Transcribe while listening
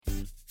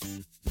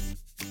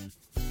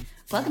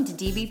Welcome to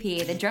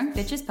DBP, the Drunk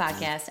Bitches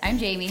Podcast. I'm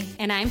Jamie.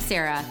 And I'm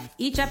Sarah.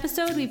 Each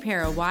episode, we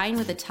pair a wine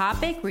with a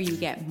topic where you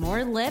get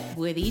more lip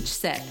with each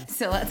sip.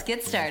 So let's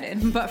get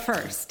started. But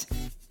first,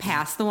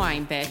 pass the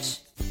wine,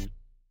 bitch.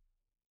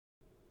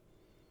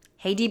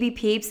 Hey, DB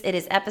peeps, it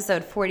is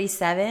episode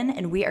 47,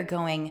 and we are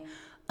going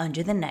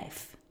under the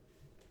knife.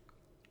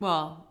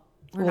 Well,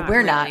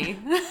 we're not.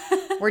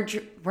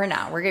 We're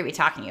not. We're going to be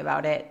talking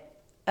about it.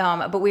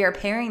 But we are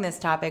pairing this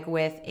topic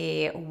with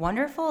a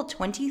wonderful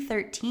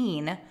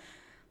 2013.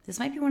 This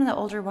might be one of the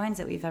older wines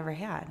that we've ever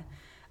had.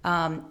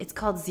 It's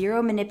called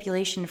Zero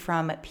Manipulation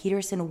from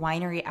Peterson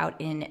Winery out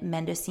in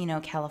Mendocino,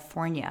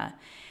 California.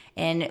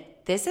 And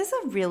this is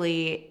a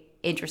really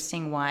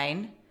interesting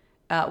wine.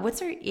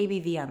 What's our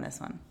ABV on this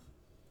one?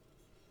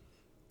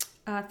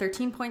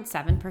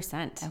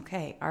 13.7%.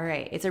 Okay, all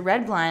right. It's a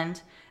red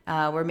blend.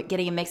 We're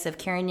getting a mix of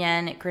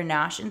Carignan,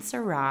 Grenache, and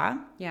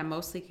Syrah. Yeah,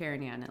 mostly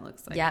Carignan, it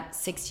looks like. Yep,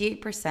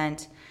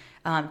 68%.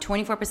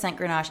 24%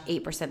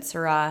 Grenache, 8%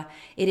 Syrah.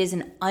 It is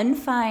an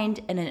unfined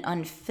and an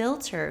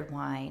unfiltered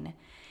wine.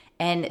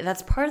 And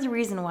that's part of the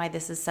reason why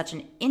this is such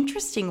an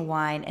interesting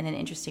wine and an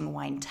interesting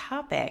wine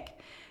topic.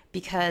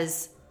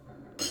 Because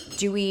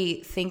do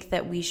we think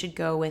that we should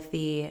go with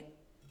the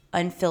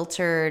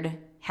unfiltered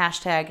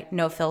hashtag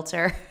no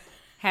filter?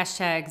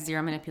 Hashtag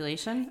zero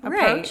manipulation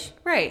approach?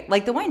 Right.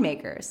 Like the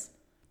winemakers.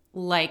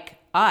 Like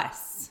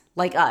us.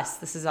 Like us.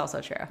 This is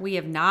also true. We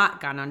have not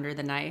gone under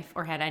the knife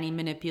or had any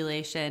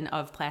manipulation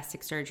of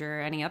plastic surgery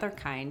or any other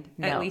kind,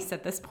 no. At least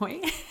at this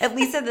point. At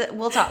least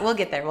we'll talk. We'll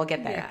get there.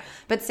 Yeah.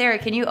 But Sarah,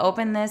 can you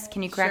open this?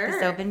 Can you crack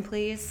this open,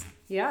 please?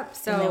 Yep.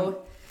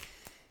 So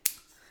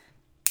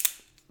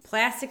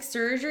plastic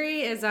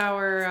surgery is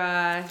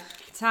our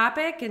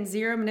topic, and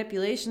zero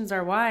manipulation is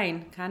our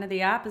wine. Kind of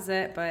the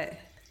opposite, but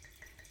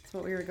it's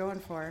what we were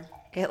going for.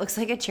 It looks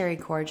like a cherry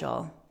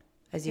cordial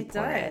as you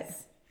pour it.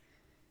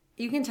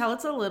 You can tell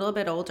it's a little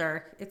bit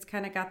older. It's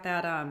kind of got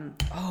that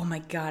oh my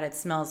god, it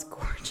smells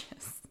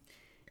gorgeous.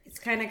 It's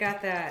kind of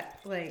got that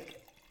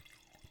like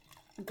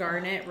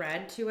garnet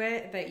red to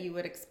it that you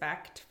would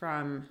expect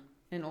from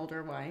an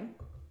older wine.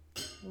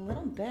 A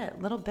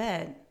little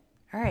bit.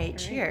 All right,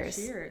 cheers.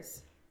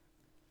 Cheers.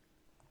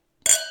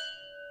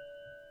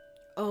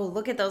 Oh,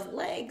 look at those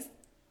legs.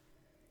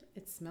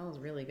 It smells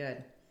really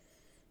good.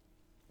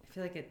 I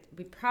feel like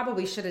we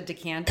probably should have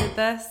decanted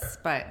this,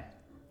 but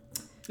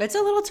it's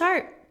a little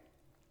tart.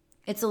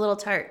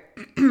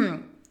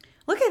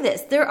 Look at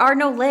this. There are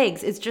no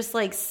legs. It's just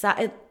like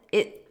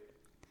it.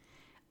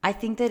 I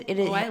think that it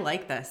is. Oh, I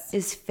like this.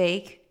 Is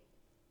fake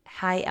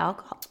high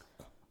alcohol.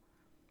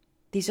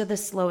 These are the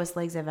slowest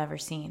legs I've ever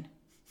seen.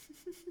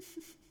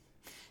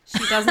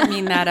 She doesn't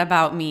mean that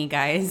about me,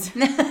 guys.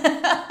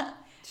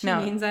 She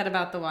No. means that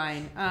about the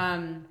wine.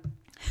 I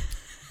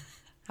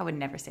would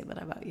never say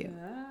that about you.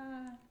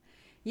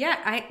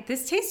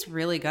 This tastes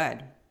really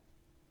good.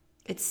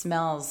 It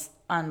smells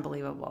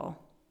unbelievable.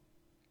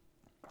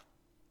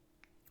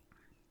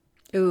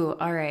 Ooh,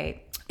 all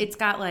right. It's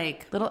got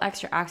like little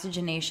extra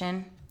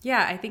oxygenation.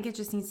 Yeah, I think it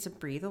just needs to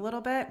breathe a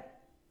little bit.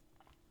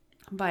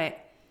 But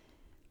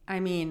I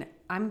mean,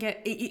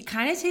 it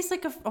kind of tastes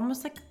like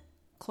almost like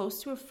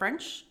close to a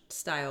French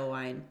style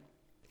wine.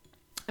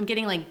 I'm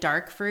getting like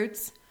dark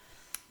fruits.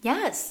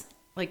 Yes.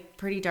 Like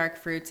pretty dark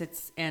fruits.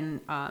 It's and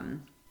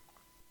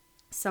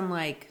some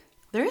like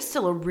there is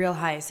still a real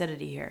high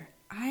acidity here.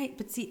 I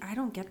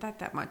don't get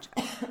that much.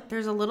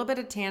 There's a little bit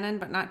of tannin,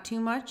 but not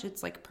too much.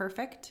 It's like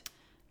perfect,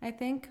 I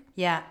think.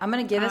 Yeah, I'm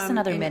going to give us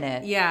another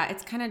minute. Yeah,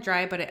 it's kind of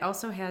dry, but it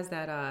also has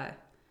that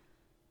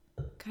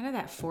kind of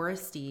that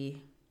foresty.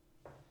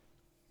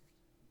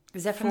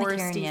 Is that from the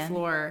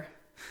Carignan?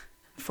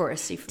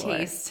 Foresty floor.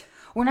 Taste.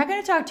 We're not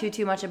going to talk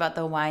too much about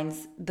the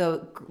wines,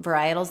 the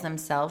varietals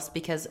themselves,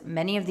 because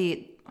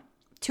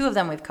two of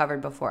them we've covered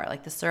before,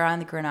 like the Syrah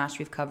and the Grenache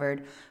we've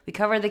covered. We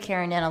covered the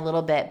Carignan a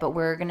little bit, but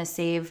we're going to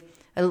save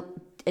a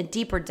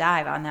deeper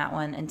dive on that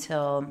one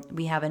until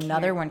we have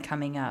another one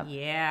coming up.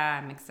 Yeah,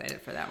 I'm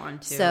excited for that one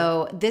too.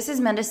 So this is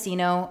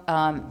Mendocino.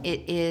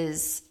 It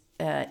is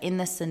in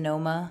the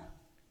Sonoma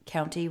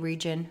County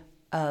region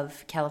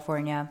of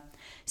California.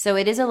 So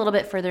it is a little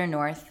bit further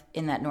north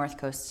in that North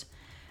Coast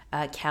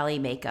Cali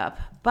makeup.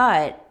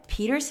 But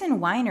Peterson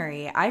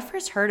Winery, I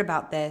first heard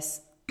about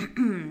this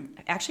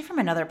actually from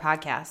another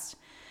podcast.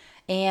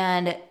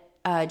 And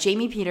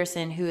Jamie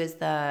Peterson, who is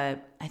the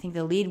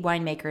lead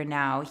winemaker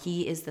now,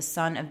 he is the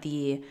son of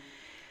the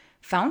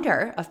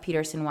founder of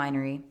Peterson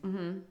Winery.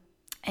 Mm-hmm.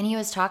 And he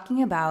was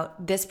talking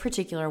about this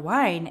particular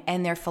wine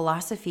and their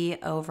philosophy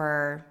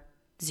over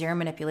zero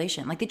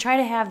manipulation. Like they try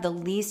to have the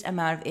least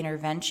amount of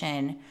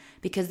intervention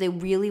because they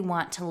really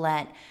want to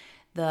let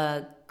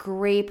the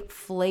grape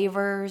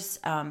flavors,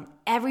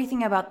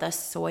 everything about the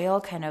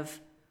soil kind of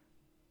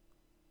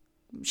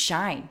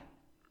shine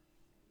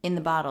in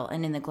the bottle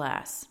and in the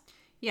glass.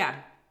 Yeah.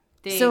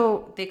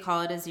 They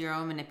call it a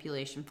zero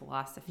manipulation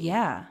philosophy.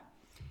 Yeah.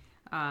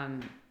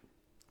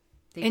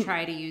 They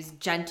try to use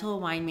gentle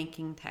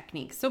winemaking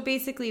techniques. So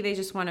basically they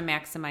just want to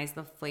maximize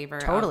the flavor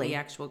of the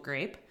actual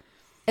grape.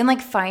 And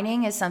like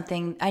fining is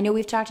something, I know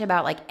we've talked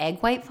about like egg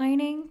white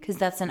fining because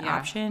that's an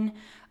option.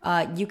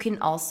 You can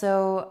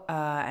also,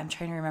 I'm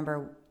trying to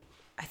remember,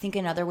 I think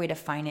another way to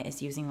fine it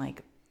is using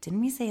like,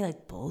 didn't we say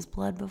like bull's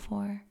blood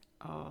before?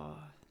 Oh,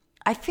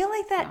 I feel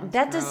like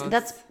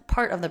that's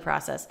part of the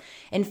process.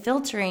 And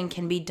filtering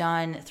can be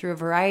done through a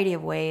variety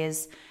of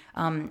ways,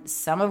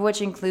 some of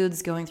which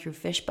includes going through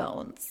fish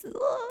bones.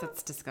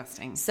 that's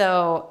disgusting.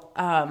 So,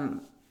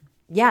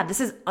 yeah,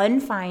 this is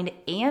unfined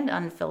and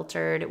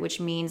unfiltered, which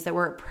means that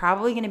we're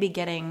probably going to be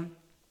getting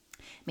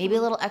maybe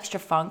a little extra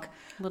funk.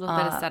 A little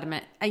bit of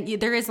sediment.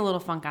 There is a little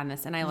funk on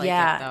this, and I like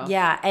it, though.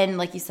 Yeah, and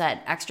like you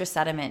said, extra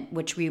sediment,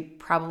 which we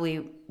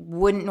probably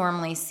wouldn't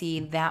normally see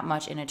that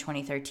much in a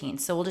 2013.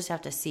 So we'll just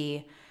have to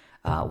see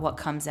what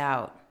comes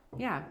out.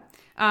 Yeah.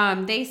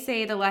 They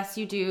say the less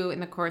you do in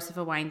the course of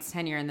a wine's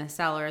tenure in the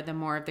cellar, the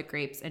more of the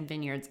grapes and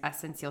vineyard's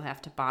essence you'll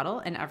have to bottle.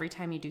 And every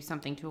time you do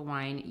something to a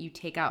wine, you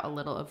take out a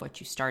little of what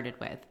you started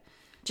with.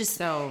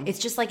 It's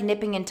just like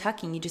nipping and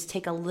tucking. You just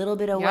take a little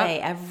bit away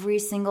every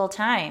single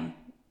time.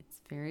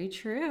 Very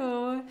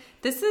true.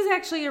 This is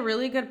actually a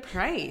really good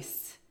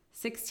price.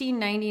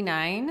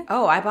 $16.99.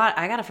 Oh, I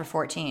got it for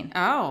 $14.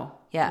 Oh.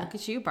 Yeah. Look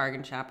at you,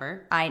 bargain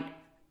shopper.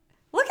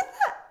 Look at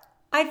that.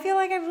 I feel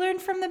like I've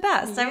learned from the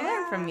best. I've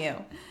learned from you.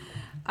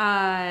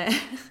 I'm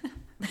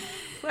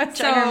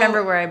trying to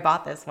remember where I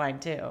bought this wine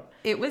too.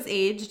 It was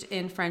aged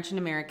in French and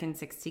American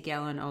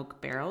 60-gallon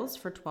oak barrels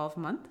for 12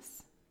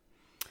 months.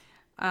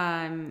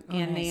 And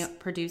nice. They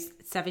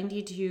produced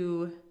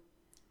 72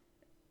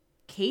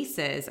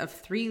 cases of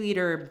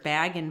 3-liter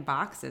bag and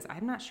boxes.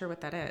 I'm not sure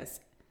what that is.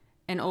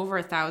 And over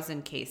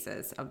 1,000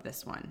 cases of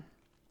this one.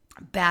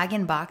 Bag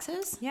and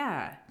boxes?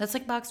 Yeah. That's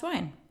like boxed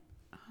wine.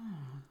 Oh,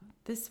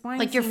 this wine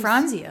like your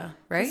Franzia,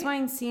 right? This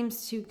wine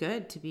seems too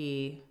good to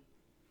be.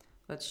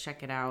 Let's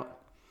check it out.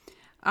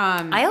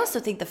 I also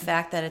think the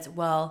fact that it's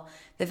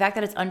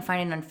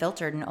unfined and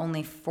unfiltered and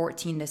only $14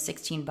 to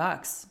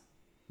 $16,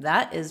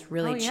 that is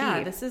really cheap.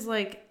 Yeah, this is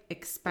like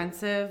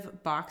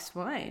expensive boxed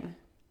wine.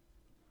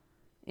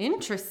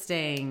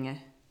 Interesting.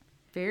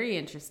 Very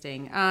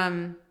interesting.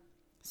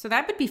 So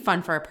that would be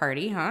fun for a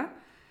party, huh?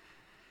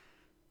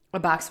 A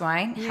box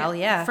wine? Yeah. Hell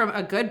yeah. From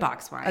a good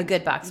box wine. A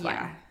good box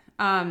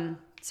wine.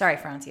 Sorry,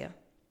 Franzia.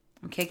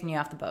 I'm kicking you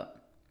off the boat.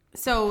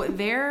 So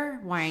their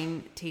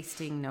wine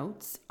tasting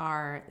notes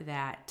are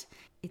that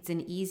it's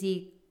an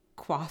easy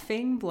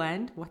quaffing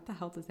blend. What the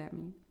hell does that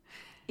mean?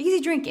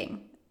 Easy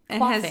drinking.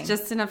 And has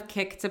just enough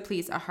kick to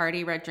please a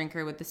hearty red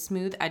drinker with the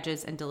smooth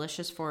edges and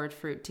delicious forward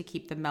fruit to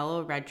keep the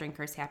mellow red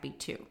drinkers happy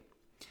too.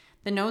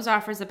 The nose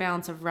offers a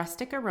balance of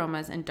rustic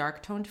aromas and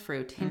dark-toned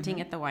fruit,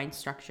 hinting at the wine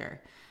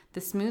structure.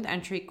 The smooth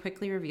entry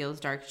quickly reveals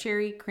dark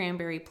cherry,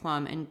 cranberry,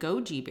 plum, and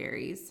goji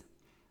berries,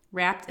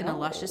 wrapped in a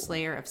luscious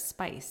layer of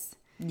spice.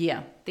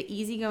 Yeah. The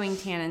easygoing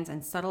tannins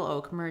and subtle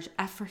oak merge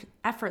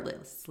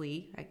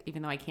effortlessly,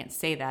 even though I can't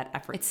say that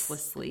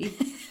effortlessly.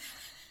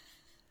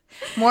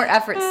 More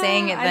effort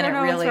saying it than it really is. I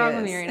don't know what's wrong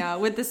with me right now.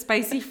 With the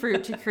spicy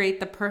fruit to create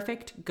the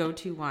perfect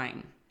go-to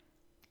wine.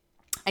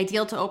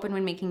 Ideal to open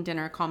when making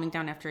dinner, calming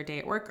down after a day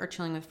at work, or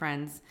chilling with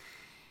friends.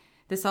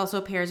 This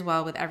also pairs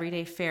well with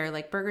everyday fare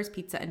like burgers,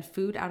 pizza, and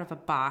food out of a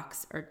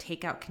box or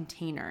takeout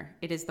container.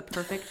 It is the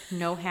perfect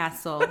no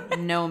hassle,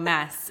 no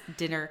mess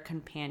dinner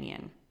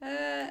companion.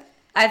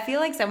 I feel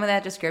like some of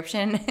that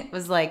description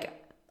was like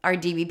our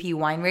DVP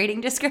wine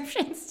rating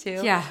descriptions too.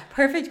 Yeah.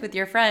 Perfect with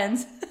your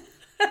friends.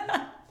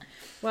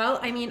 Well,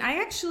 I mean,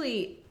 I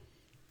actually,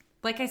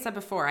 like I said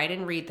before, I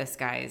didn't read this,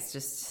 guys,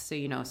 just so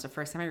you know. So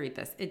first time I read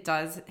this, it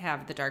does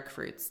have the dark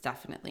fruits,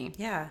 definitely.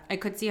 Yeah. I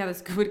could see how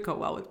this would go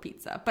well with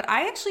pizza. But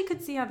I actually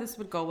could see how this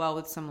would go well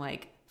with some,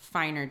 like,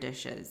 finer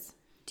dishes.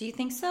 Do you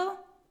think so?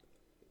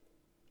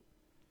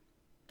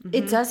 Mm-hmm.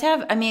 It does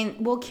have,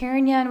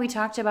 Carignan, we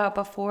talked about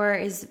before,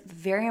 is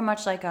very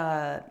much like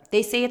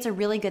they say it's a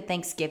really good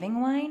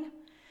Thanksgiving wine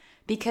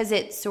because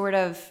it's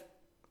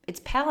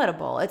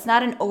palatable. It's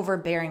not an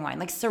overbearing wine.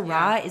 Like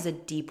Syrah is a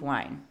deep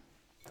wine.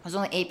 There's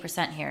only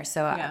 8% here,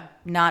 so I'm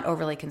not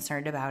overly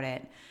concerned about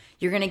it.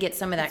 You're going to get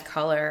some of that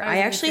color. I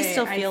actually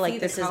still feel like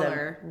this is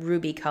a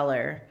ruby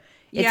color.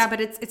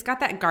 But it's got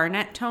that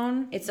garnet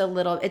tone.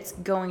 It's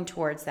going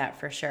towards that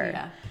for sure.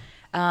 Yeah.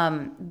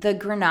 The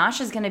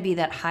Grenache is going to be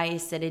that high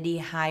acidity,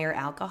 higher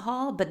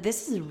alcohol, but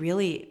this is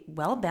really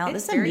well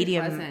balanced. This is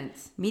a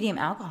medium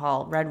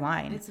alcohol red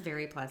wine. It's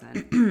very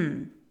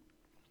pleasant.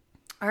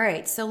 All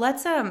right, so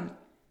let's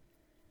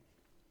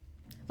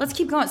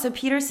keep going. So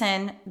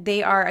Peterson,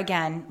 they are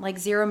again like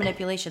zero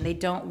manipulation. They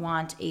don't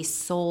want a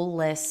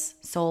soulless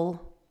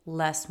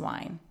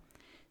wine.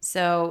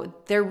 So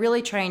they're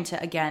really trying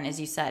to, again, as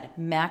you said,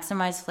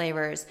 maximize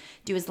flavors,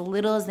 do as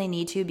little as they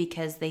need to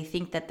because they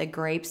think that the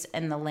grapes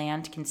and the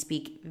land can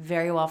speak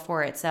very well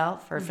for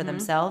itself or for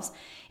themselves.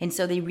 And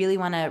so they really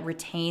want to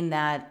retain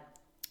that,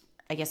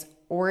 I guess,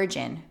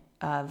 origin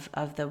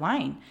of the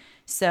wine.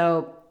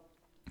 So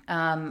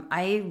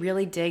I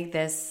really dig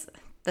this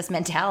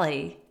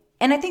mentality.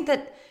 And I think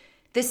that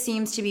this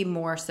seems to be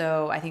more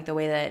so, I think, the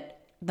way that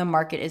the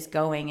market is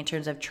going in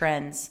terms of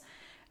trends.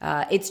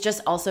 It's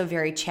just also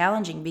very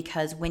challenging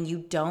because when you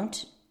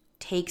don't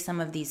take some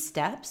of these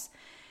steps,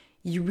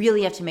 you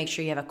really have to make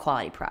sure you have a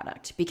quality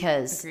product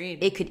because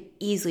Agreed. it could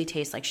easily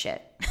taste like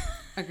shit.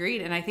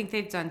 Agreed. And I think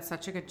they've done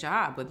such a good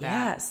job with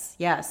that.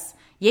 Yes.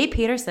 Yay,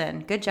 Peterson.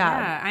 Good job.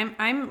 Yeah,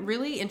 I'm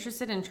really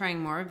interested in trying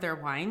more of their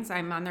wines.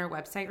 I'm on their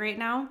website right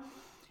now,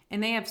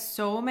 and they have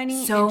so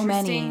many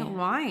interesting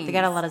wines. They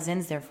got a lot of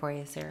Zins there for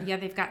you, Sarah. Yeah,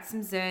 they've got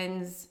some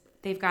Zins.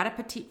 They've got a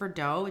Petit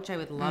Verdot, which I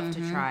would love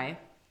to try.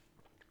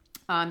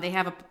 They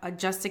have a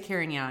Just a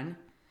Carignan,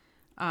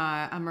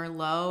 a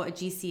Merlot, a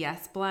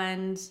GCS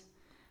blend.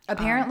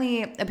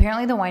 Apparently the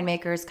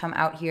winemakers come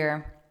out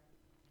here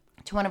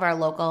to one of our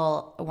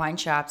local wine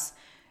shops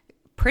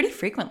pretty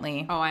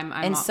frequently.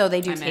 So they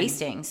do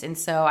tastings. And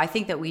so I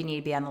think that we need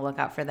to be on the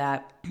lookout for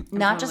that.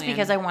 Not just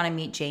because I want to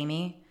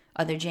meet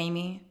other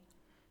Jamie.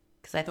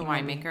 Because I think the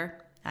winemaker.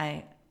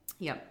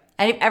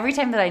 Every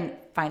time that I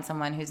find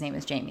someone whose name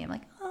is Jamie, I'm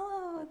like,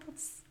 oh,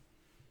 that's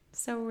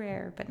so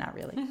rare, but not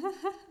really.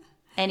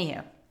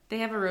 Anywho. They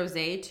have a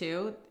rosé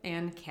too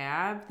and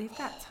cab. They've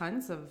got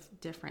tons of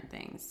different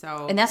things.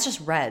 And that's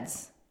just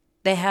reds.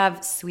 They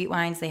have sweet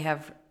wines. They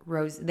have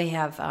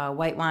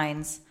white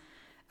wines.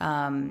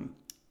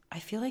 I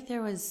feel like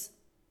there was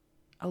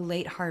a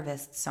late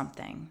harvest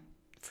something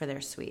for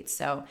their sweets.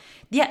 So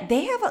yeah,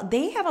 they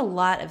have a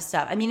lot of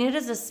stuff. I mean, it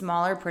is a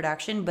smaller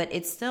production, but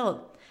it's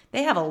still,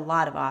 they have a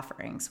lot of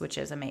offerings, which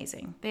is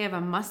amazing. They have a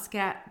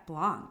Muscat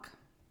Blanc.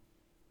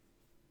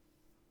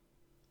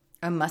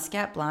 A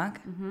Muscat Blanc?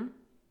 Mm-hmm.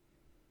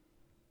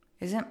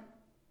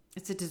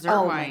 It's a dessert wine.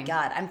 Oh my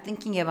God. I'm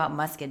thinking about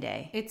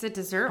Muscadet. It's a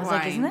dessert wine.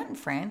 Like, isn't that in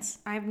France?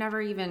 I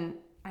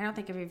don't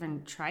think I've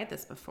even tried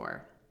this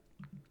before.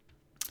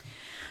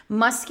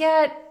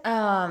 Muscat,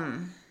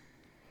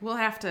 we'll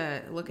have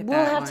to look at that.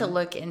 We'll have to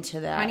look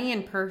into that. Honey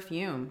and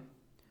perfume.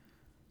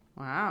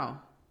 Wow.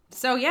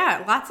 So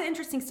yeah, lots of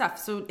interesting stuff.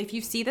 So if you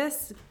see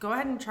this, go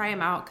ahead and try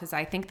them out because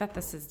I think that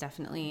this is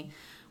definitely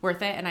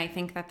worth it, and I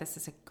think that this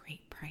is a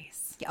great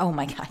price. Oh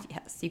my God,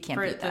 yes. You can't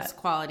beat that. For this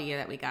quality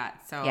that we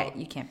got. So yeah,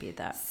 you can't beat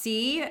that.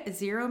 See,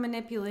 zero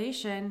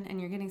manipulation, and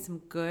you're getting some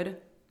good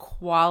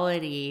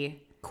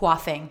quality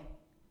quaffing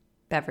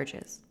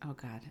beverages. Oh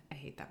God, I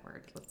hate that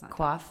word. Let's not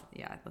quaff.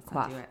 Yeah, let's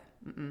not do it.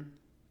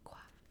 Quaff.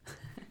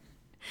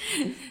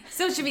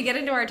 So should we get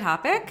into our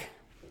topic?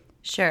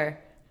 Sure.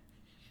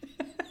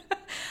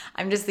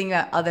 I'm just thinking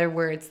about other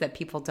words that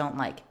people don't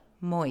like.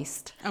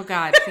 Moist. Oh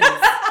God, please.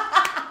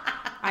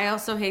 I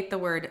also hate the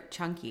word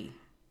chunky.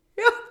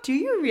 Do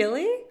you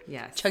really?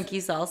 Yes. Chunky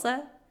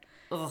salsa?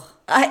 Ugh.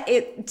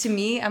 To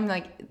me, I'm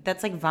like,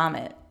 that's like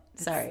vomit.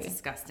 Sorry. It's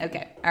disgusting.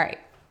 Okay. All right.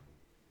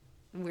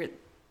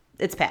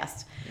 It's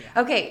past.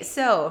 Yeah. Okay.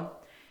 So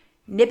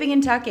nipping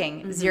and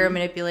tucking, zero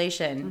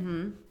manipulation.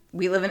 Mm-hmm.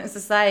 We live in a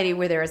society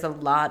where there is a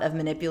lot of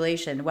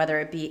manipulation, whether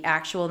it be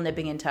actual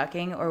nipping and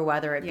tucking or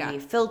whether it be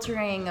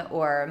filtering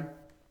or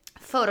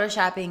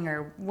photoshopping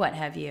or what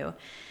have you.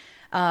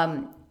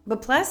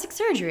 But plastic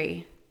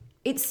surgery,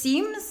 it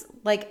seems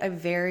like a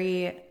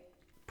very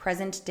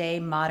present day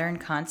modern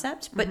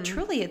concept, but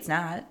truly it's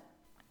not.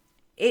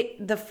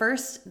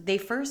 They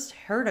first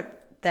heard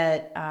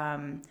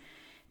that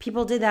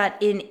people did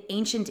that in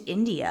ancient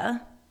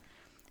India,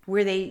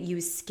 where they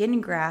used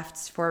skin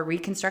grafts for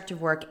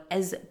reconstructive work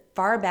as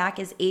far back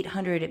as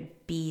 800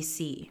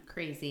 BC.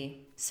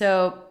 Crazy.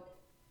 So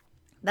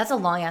that's a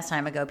long ass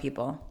time ago,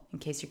 people, in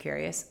case you're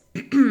curious.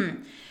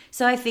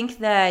 So I think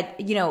that,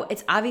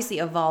 it's obviously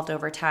evolved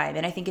over time.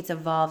 And I think it's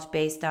evolved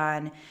based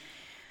on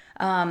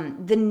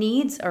the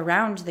needs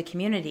around the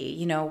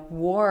community.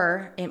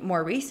 More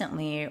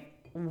recently,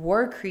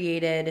 war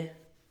created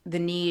the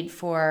need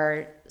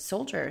for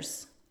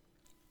soldiers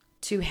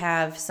to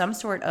have some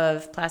sort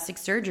of plastic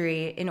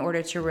surgery in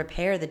order to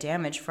repair the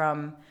damage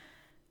from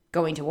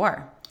going to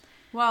war.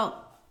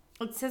 Well,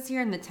 it says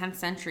here in the 10th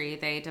century,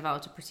 they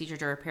developed a procedure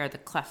to repair the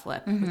cleft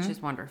lip, which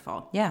is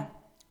wonderful. Yeah.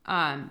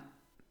 And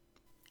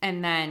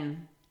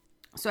then,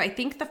 so I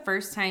think the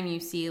first time you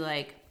see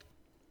like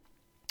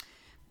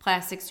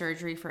plastic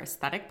surgery for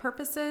aesthetic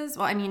purposes,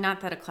 well, I mean,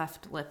 not that a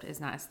cleft lip is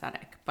not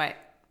aesthetic, but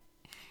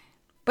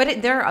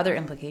there are other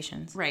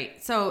implications.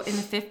 Right. So in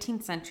the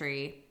 15th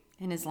century,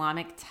 an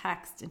Islamic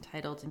text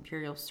entitled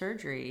Imperial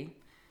Surgery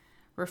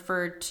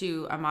referred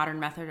to a modern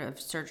method of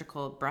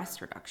surgical breast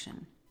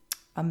reduction.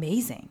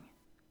 Amazing.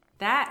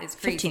 That is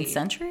crazy. 15th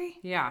century?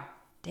 Yeah.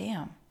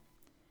 Damn.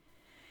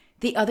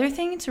 The other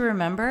thing to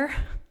remember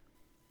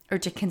or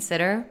to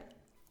consider,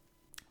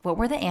 what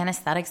were the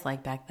anesthetics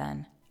like back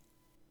then?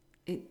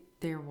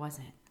 There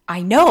wasn't.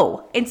 I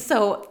know. And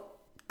so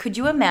could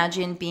you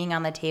imagine being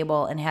on the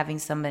table and having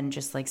someone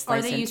just like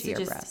slice into your breast? Or they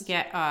used to just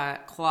get a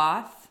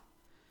cloth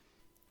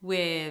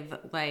with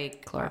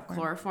like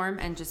chloroform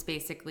and just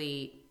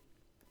basically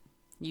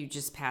you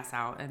just pass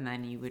out and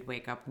then you would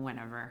wake up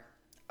whenever.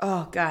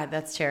 Oh God,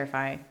 that's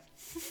terrifying.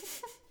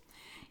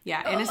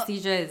 Yeah,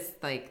 anesthesia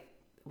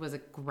was a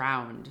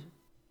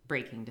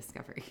ground-breaking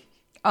discovery.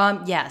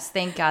 Yes,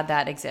 thank God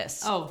that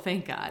exists. Oh,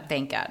 thank God.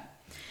 Thank God.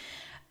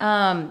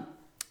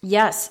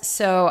 Yes.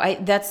 So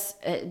that's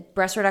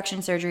breast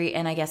reduction surgery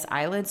and I guess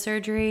eyelid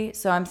surgery.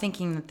 So I'm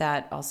thinking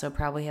that also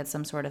probably had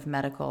some sort of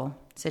medical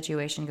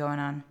situation going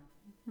on.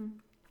 Mm-hmm.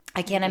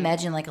 I can't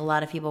imagine like a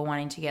lot of people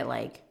wanting to get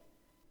like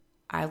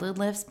eyelid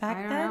lifts back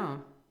then. I don't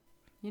know.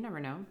 You never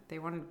know. They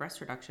wanted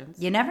breast reductions.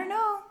 You never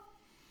know.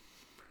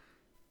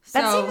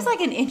 That seems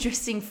like an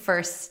interesting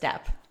first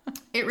step.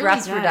 It really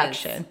breast does.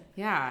 Reduction.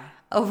 Yeah.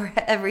 Over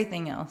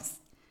everything else.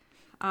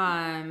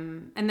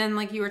 And then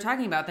like you were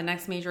talking about, the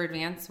next major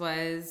advance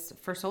was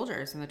for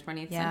soldiers in the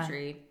 20th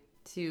century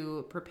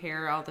to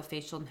prepare all the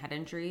facial and head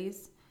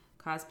injuries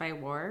caused by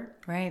war.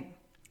 Right.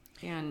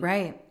 And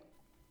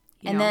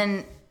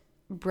then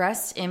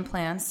breast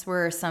implants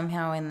were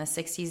somehow in the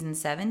 60s and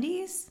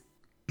 70s.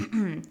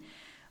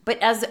 But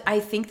as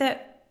I think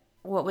that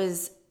what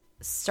was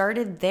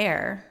started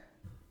there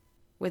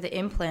with the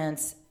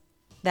implants,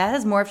 that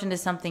has morphed into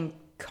something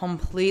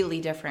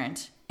completely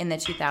different in the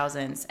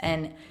 2000s.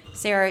 And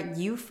Sarah,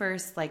 you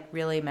first like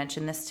really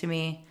mentioned this to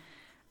me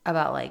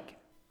about like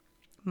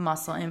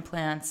muscle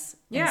implants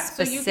and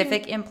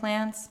specific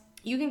implants.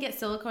 You can get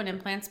silicone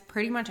implants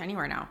pretty much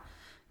anywhere now.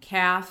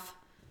 Calf,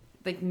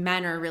 like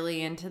men are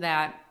really into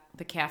that.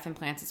 The calf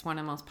implants is one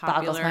of the most popular.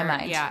 Boggles my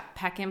mind. Yeah,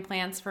 pec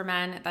implants for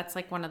men. That's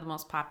like one of the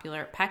most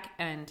popular. Pec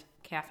and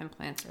calf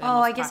implants are the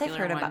I most guess I've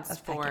popular heard ones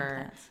about for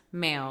implants.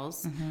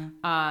 Males.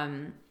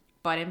 Mm-hmm.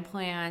 Butt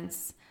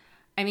implants.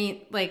 I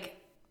mean, like,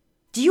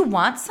 do you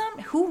want some?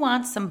 Who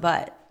wants some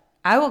butt?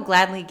 I will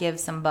gladly give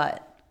some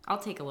butt. I'll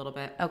take a little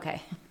bit.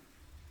 Okay.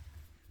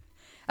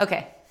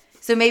 Okay.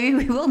 So maybe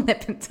we will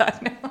nip and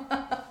tuck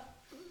now.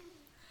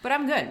 But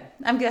I'm good.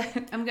 I'm good.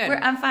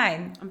 I'm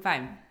fine. I'm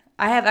fine.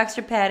 I have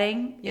extra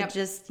padding. Yep. It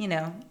just,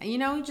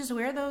 you just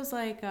wear those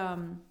like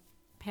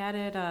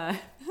padded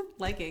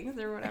leggings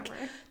or whatever.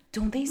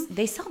 Don't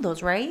they sell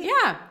those, right?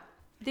 Yeah,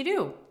 they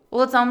do.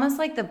 Well, it's almost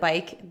like the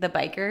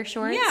biker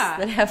shorts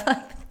that have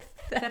like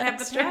that have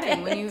the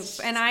padding.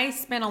 And I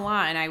spin a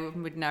lot, and I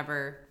would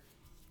never.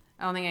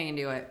 I don't think I can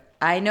do it.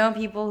 I know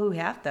people who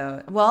have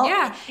though. Well,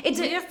 yeah, it's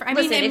I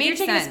mean, if you're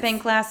taking a spin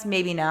class,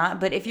 maybe not.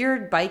 But if you're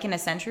biking a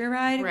century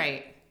ride,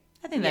 right?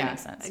 I think that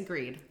makes sense.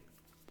 Agreed.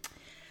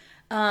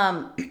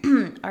 All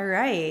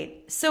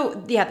right. So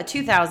the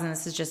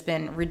 2000s has just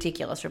been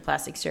ridiculous for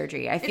plastic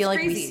surgery. I feel like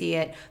crazy. we see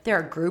it. There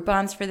are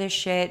Groupons for this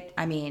shit.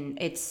 I mean,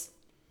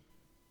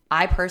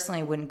 I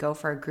personally wouldn't go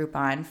for a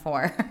Groupon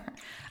for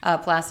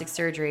plastic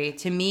surgery.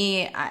 To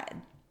me,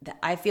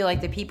 I feel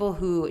like the people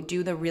who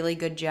do the really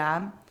good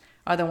job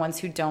are the ones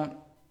who don't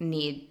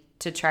need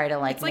to try to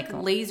like. It's like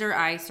laser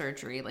eye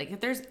surgery. Like if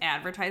there's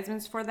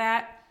advertisements for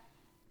that,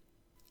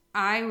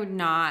 I would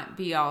not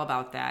be all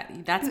about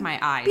that. That's my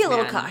eyes. Be a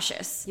little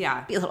cautious.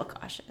 Yeah. Be a little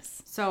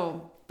cautious.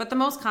 So, but the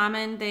most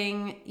common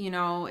thing,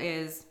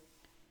 is,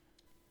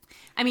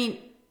 I mean,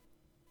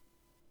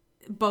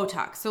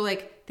 Botox. So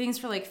like things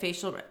for like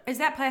facial, is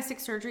that plastic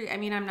surgery? I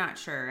mean, I'm not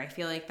sure. I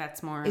feel like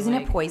that's more. Isn't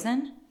it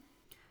poison?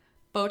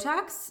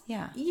 Botox?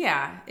 Yeah.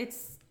 Yeah, it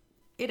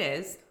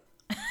is.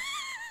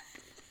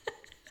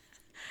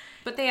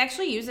 But they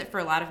actually use it for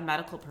a lot of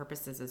medical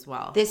purposes as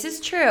well. This is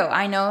true.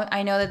 I know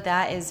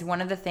that is one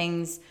of the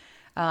things.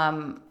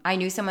 I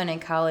knew someone in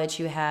college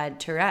who had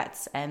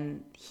Tourette's,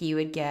 and he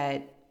would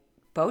get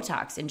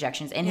Botox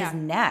injections in his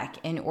neck,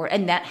 and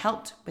that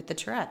helped with the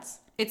Tourette's.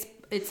 It's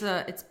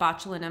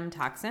botulinum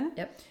toxin.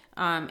 Yep.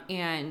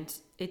 And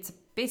it's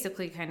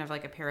basically kind of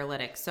like a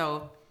paralytic.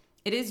 So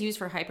it is used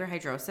for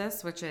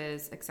hyperhidrosis, which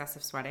is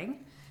excessive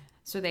sweating.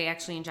 So they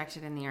actually inject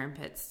it in the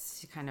armpits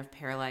to kind of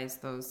paralyze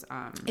those.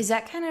 Is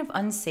that kind of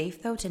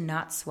unsafe, though, to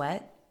not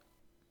sweat?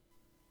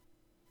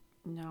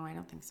 No, I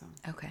don't think so.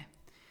 Okay.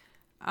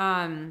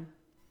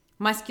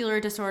 Muscular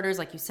disorders,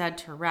 like you said,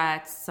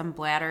 Tourette's, some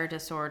bladder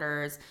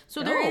disorders.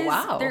 So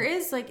there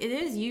is like, it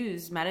is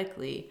used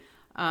medically,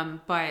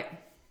 but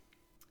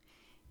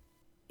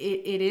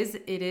it is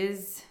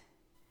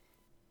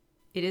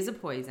a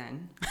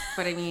poison.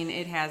 But I mean,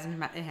 it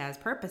has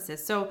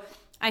purposes. So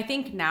I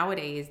think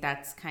nowadays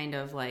that's kind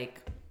of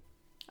like,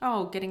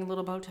 getting a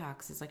little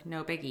Botox is like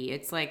no biggie.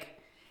 It's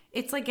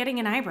like getting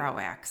an eyebrow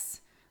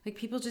wax. Like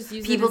people just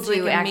use it as like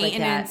a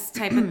maintenance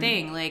type of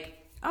thing. Like,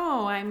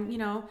 I'm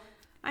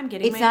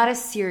getting. It's not a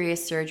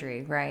serious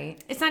surgery, right?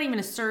 It's not even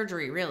a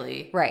surgery,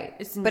 really. Right.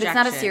 But it's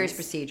not a serious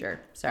procedure.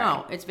 Sorry.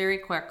 No, it's very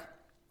quick.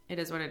 It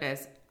is what it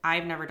is.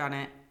 I've never done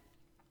it.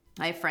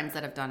 I have friends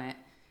that have done it.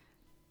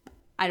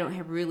 I don't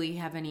really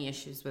have any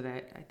issues with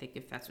it. I think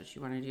if that's what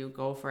you want to do,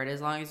 go for it.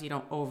 As long as you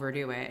don't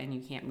overdo it and you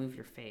can't move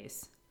your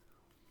face.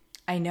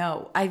 I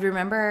know. I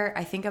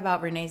think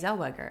about Renee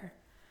Zellweger.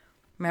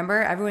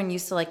 Remember, everyone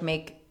used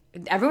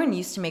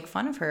to make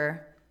fun of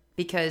her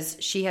because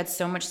she had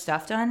so much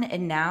stuff done,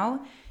 and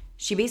now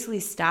she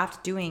basically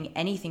stopped doing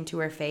anything to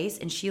her face,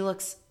 and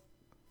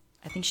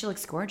I think she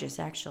looks gorgeous,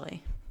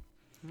 actually.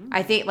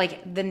 I think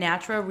like the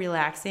natural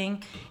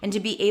relaxing, and to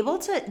be able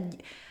to,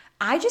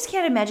 I just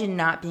can't imagine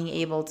not being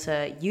able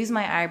to use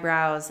my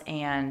eyebrows.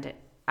 And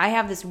I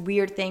have this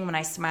weird thing when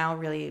I smile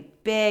really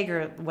big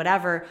or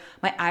whatever,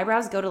 my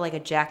eyebrows go to like a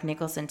Jack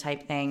Nicholson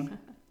type thing.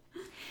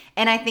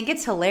 And I think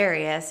it's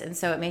hilarious, and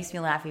so it makes me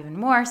laugh even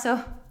more.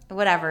 So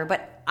whatever,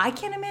 but I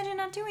can't imagine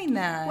not doing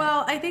that.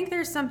 Well, I think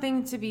there's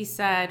something to be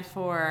said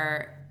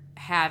for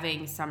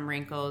having some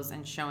wrinkles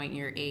and showing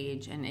your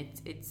age, and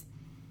it's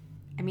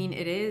I mean,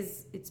 it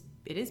is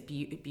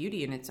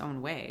beauty in its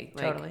own way.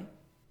 Like, totally.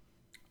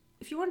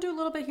 if you want to do a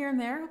little bit here and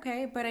there,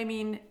 okay, but I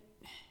mean,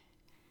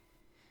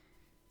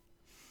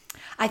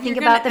 I think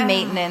about the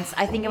maintenance.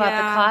 I think about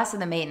the cost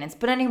of the maintenance.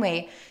 But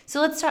anyway, so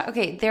let's talk.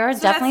 Okay, there are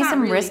definitely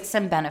some risks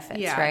and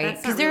benefits, right?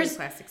 Because there's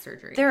plastic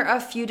surgery. There are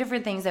a few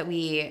different things that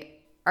we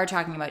are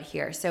talking about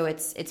here. So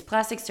it's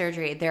plastic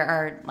surgery. There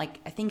are, like,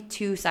 I think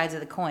 2 sides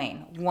of the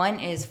coin. One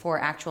is for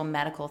actual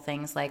medical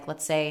things, like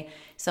let's say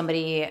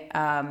somebody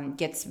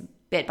gets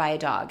bit by a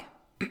dog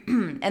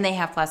and they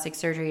have plastic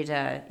surgery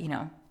to, you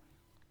know,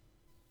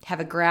 have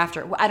a graft,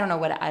 or I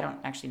don't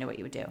actually know what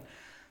you would do.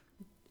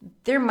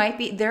 There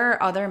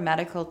are other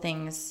medical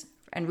things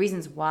and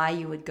reasons why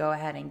you would go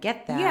ahead and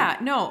get that. Yeah,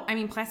 no, I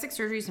mean, plastic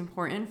surgery is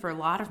important for a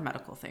lot of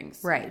medical things.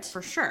 Right.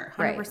 For sure,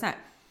 100%. Right.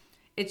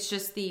 It's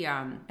just the...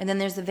 and then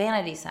there's the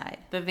vanity side.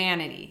 The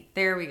vanity.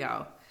 There we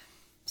go.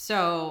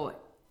 So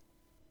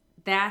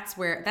that's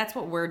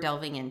what we're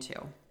delving into.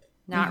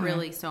 Not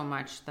really so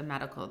much the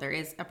medical. There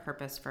is a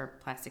purpose for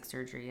plastic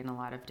surgery in a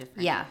lot of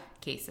different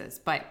cases.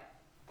 But,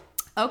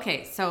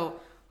 okay, so...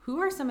 who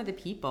are some of the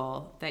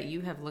people that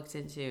you have looked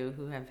into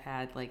who have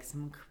had, like,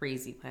 some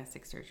crazy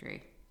plastic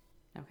surgery?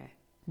 Okay.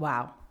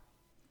 Wow.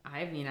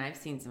 I mean, I've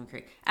seen some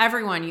crazy...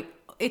 Everyone,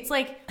 it's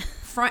like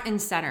front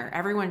and center.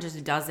 Everyone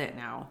just does it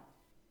now.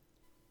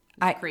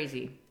 It's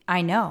crazy.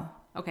 I know.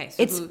 Okay,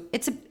 so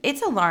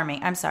it's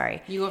alarming. I'm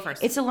sorry. You go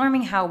first. It's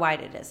alarming how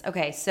wide it is.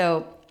 Okay,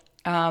 so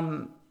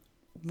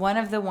one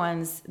of the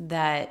ones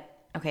that...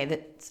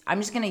 Okay,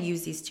 I'm just going to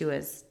use these 2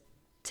 as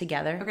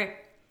together. Okay.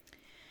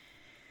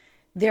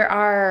 There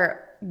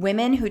are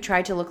women who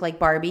try to look like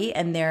Barbie,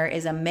 and there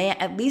is a man,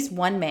 at least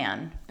one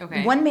man.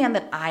 Okay. One man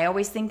that I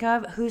always think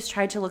of who's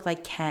tried to look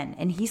like Ken,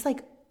 and he's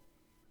like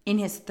in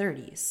his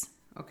 30s.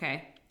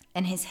 Okay.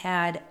 And has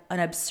had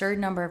an absurd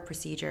number of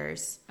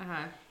procedures.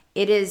 Uh-huh.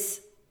 It is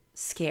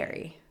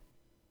scary.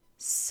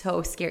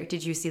 So scary.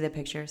 Did you see the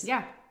pictures?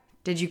 Yeah.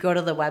 Did you go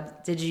to the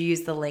web? Did you use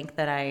the link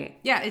that I...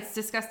 Yeah, it's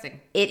disgusting.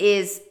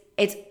 It's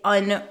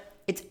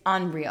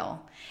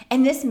unreal.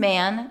 And this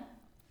man...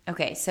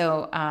 Okay,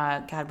 so,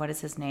 God, what is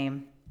his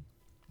name?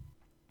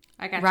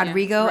 I got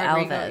Rodrigo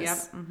Alves. Yep.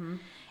 Mm-hmm.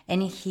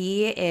 And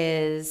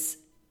he's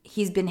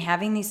been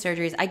having these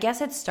surgeries. I guess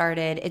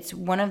it's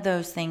one of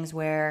those things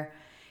where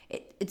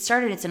it's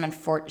an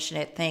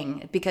unfortunate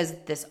thing because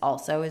this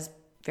also is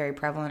very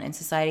prevalent in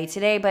society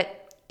today,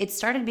 but it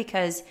started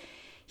because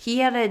he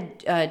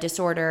had a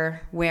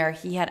disorder where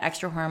he had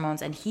extra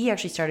hormones and he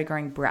actually started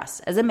growing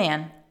breasts. As a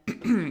man,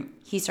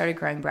 he started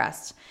growing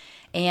breasts.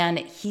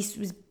 And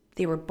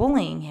they were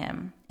bullying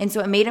him. And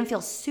so it made him feel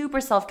super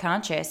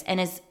self-conscious.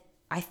 And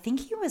I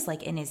think he was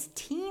like in his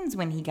teens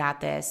when he got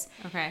this.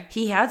 Okay.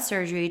 He had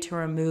surgery to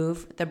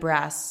remove the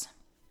breasts.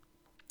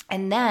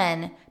 And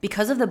then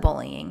because of the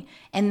bullying,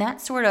 and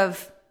that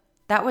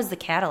was the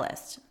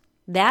catalyst.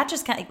 That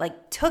just kind of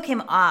like took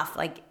him off.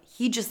 Like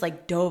he just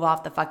like dove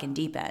off the fucking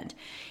deep end.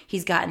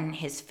 He's gotten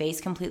his face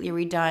completely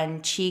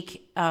redone,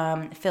 cheek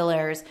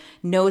fillers,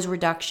 nose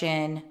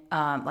reduction,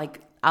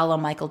 like a la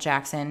Michael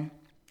Jackson.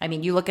 I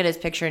mean, you look at his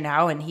picture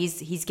now, and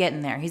he's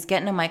getting there. He's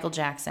getting to Michael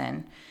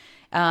Jackson.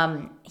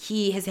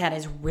 He has had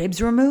his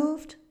ribs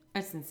removed.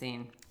 That's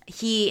insane.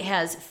 He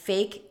has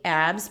fake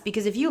abs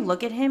because if you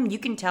look at him, you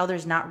can tell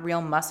there's not real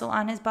muscle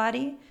on his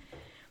body.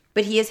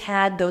 But he has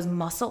had those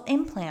muscle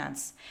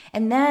implants.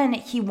 And then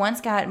he once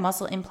got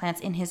muscle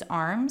implants in his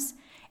arms,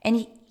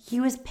 and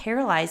he was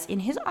paralyzed in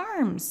his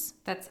arms.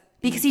 That's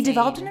because insane. He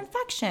developed an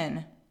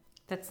infection.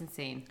 That's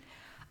insane.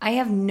 I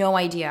have no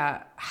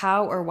idea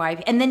how or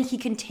why. And then he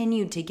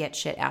continued to get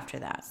shit after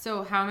that.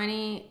 So how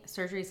many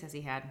surgeries has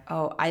he had?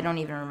 Oh, I don't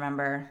even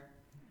remember.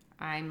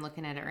 I'm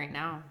looking at it right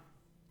now.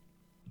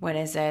 What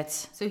is it?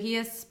 So he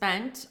has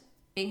spent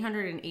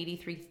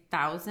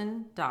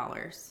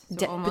 $883,000.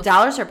 So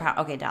dollars or pounds?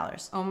 Okay,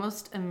 dollars.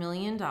 Almost $1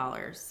 million.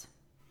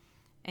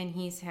 And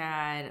he's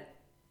had,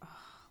 I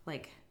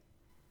think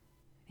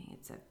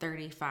it's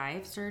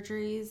 35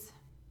 surgeries.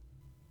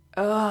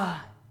 Ugh.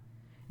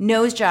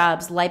 Nose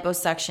jobs,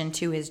 liposuction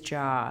to his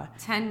jaw.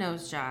 10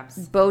 nose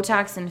jobs.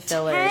 Botox and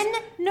fillers. 10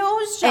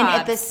 nose jobs. And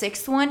at the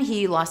 6th one,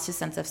 he lost his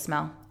sense of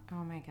smell.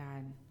 Oh my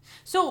God.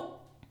 So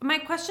my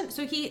question,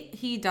 so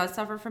he does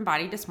suffer from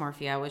body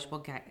dysmorphia, which we'll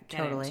get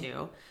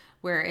into,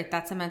 where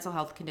that's a mental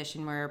health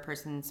condition where a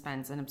person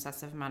spends an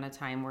obsessive amount of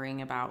time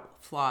worrying about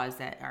flaws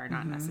that are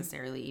not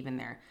necessarily even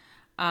there.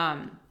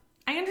 I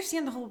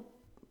understand the whole,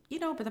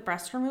 but the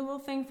breast removal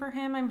thing for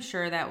him, I'm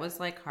sure that was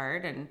like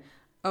hard and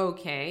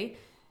okay.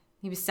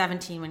 He was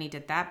 17 when he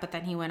did that, but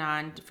then he went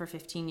on for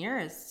 15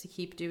 years to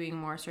keep doing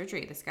more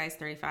surgery. This guy's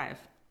 35.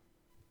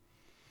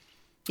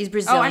 He's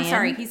Brazilian. Oh, I'm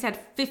sorry. He's had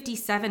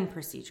 57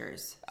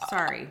 procedures.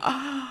 Sorry.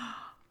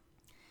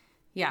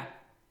 Yeah.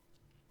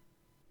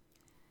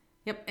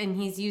 Yep, and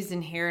he's used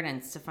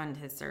inheritance to fund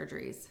his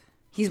surgeries.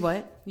 He's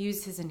what?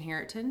 Used his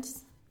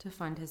inheritance to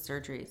fund his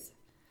surgeries.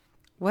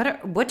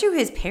 What do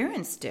his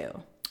parents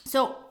do?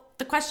 So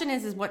the question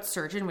is what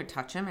surgeon would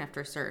touch him after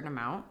a certain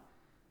amount?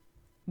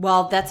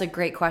 Well, that's a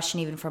great question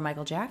even for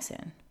Michael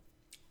Jackson.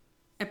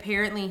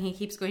 Apparently, he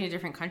keeps going to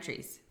different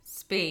countries.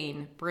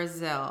 Spain,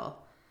 Brazil.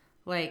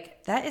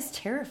 Like, that is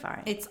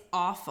terrifying. it's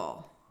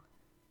awful.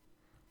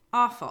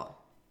 Awful.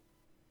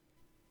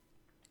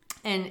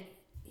 And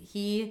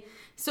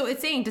so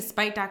it's saying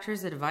despite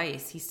doctors'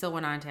 advice, he still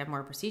went on to have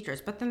more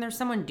procedures. But then there's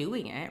someone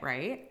doing it,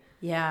 right?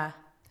 Yeah.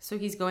 So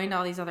he's going to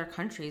all these other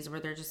countries where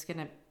they're just going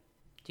to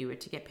do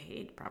it to get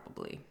paid,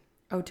 probably.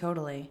 Oh,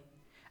 totally.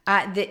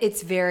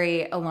 It's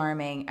very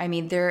alarming. I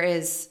mean,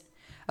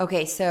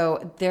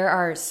 so there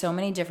are so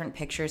many different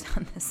pictures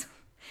on this.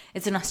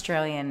 It's an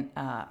Australian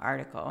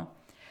article.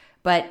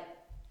 But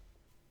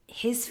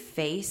his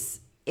face,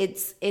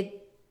 it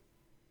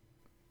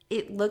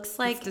looks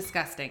like... It's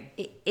disgusting.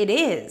 It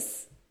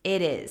is.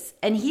 It is.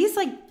 And he's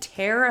like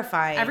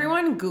terrifying.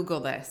 Everyone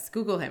Google this.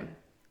 Google him.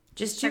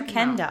 Just do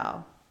Ken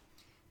doll.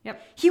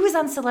 Yep. He was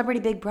on Celebrity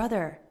Big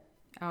Brother.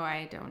 Oh,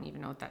 I don't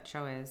even know what that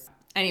show is.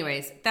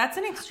 Anyways, that's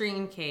an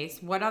extreme case.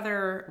 What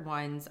other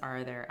ones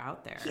are there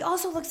out there? He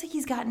also looks like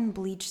he's gotten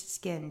bleached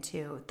skin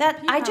too.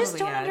 I just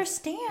don't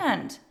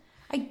understand.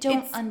 I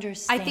don't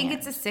understand. I think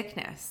it's a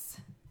sickness.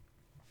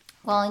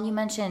 Well, and you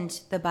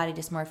mentioned the body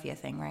dysmorphia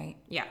thing, right?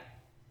 Yeah.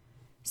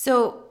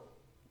 So,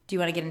 do you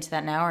want to get into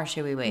that now or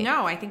should we wait?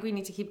 No, I think we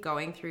need to keep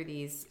going through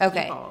these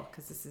people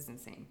because this is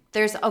insane.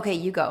 Okay,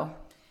 you go.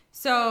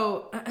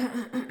 So,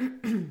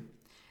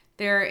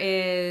 there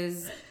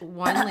is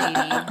one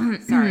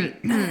lady. Sorry.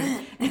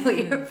 No,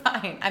 you're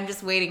fine. I'm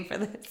just waiting for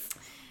this.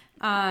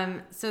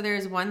 So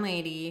there's one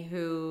lady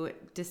who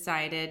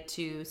decided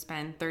to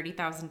spend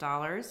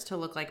 $30,000 to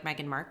look like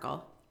Meghan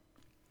Markle.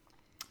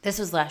 This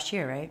was last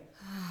year, right?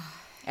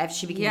 After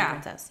she became a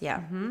princess. Yeah.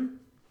 Mm-hmm.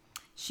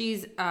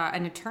 She's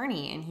an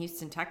attorney in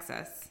Houston,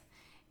 Texas.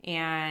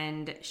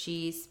 And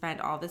she spent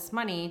all this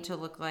money to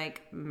look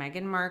like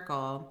Meghan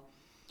Markle.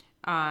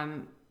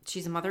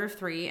 She's a mother of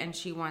 3, and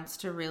she wants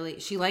to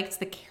she likes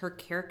her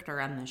character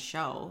on the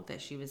show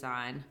that she was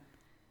on.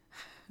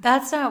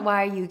 That's not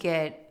why you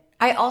get...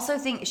 I also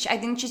think... I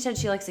think she said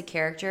she likes the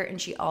character,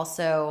 and she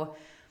also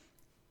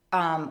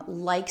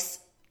likes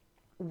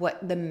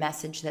what the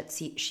message that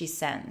she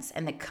sends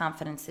and the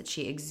confidence that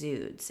she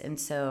exudes. And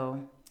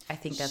so I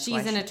think that's why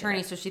she's an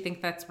attorney, so she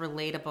thinks that's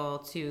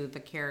relatable to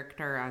the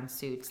character on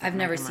Suits. I've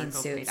never seen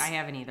Suits. I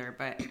haven't either,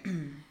 but...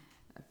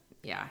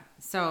 Yeah.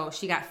 So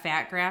she got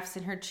fat grafts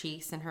in her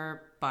cheeks and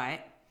her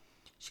butt.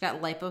 She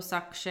got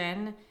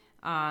liposuction.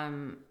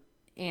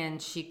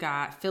 And she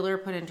got filler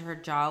put into her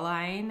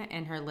jawline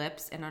and her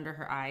lips and under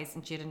her eyes.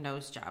 And she had a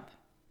nose job.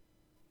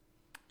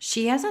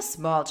 She has a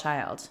small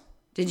child.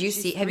 Have you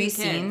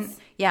seen?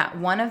 Yeah.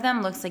 One of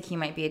them looks like he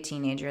might be a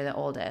teenager, the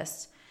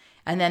oldest.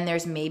 And then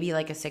there's maybe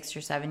like a 6 or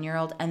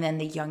 7-year-old. And then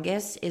the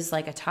youngest is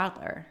like a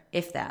toddler,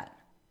 if that.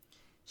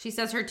 She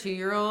says her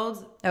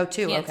 2-year-old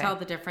can't tell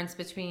the difference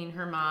between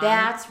her mom.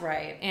 That's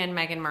right. And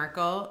Meghan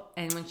Markle.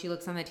 And when she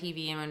looks on the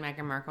TV and when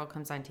Meghan Markle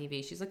comes on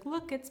TV, she's like,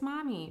 look, it's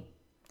mommy.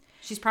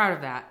 She's proud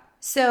of that.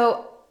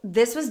 So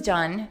this was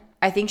done.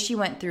 I think she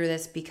went through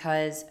this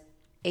because,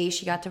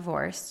 she got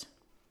divorced.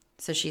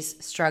 So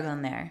she's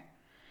struggling there.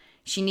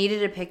 She needed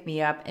to pick me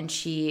up and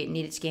she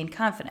needed to gain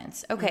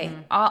confidence. Okay,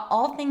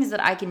 all things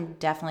that I can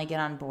definitely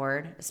get on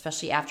board,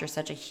 especially after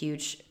such a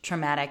huge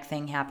traumatic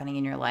thing happening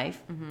in your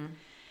life. Mm-hmm.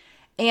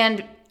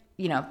 And,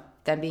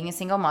 them being a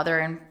single mother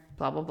and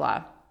blah, blah,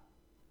 blah.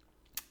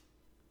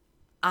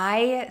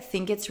 I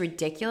think it's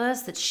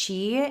ridiculous that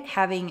she,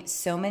 having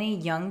so many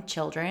young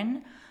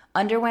children,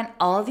 underwent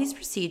all of these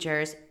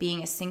procedures,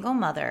 being a single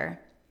mother.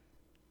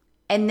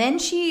 And then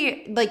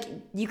she,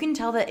 you can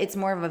tell that it's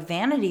more of a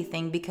vanity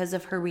thing because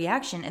of her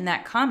reaction in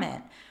that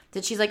comment.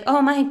 That she's like,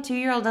 oh, my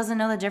 2-year-old doesn't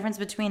know the difference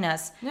between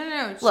us.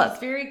 No.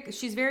 Look,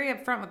 she's very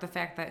upfront with the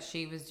fact that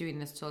she was doing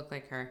this to look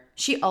like her.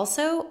 She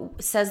also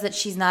says that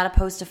she's not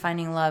opposed to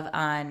finding love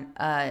on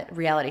a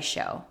reality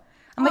show.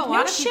 I'm like, a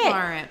lot of people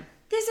aren't.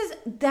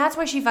 That's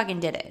why she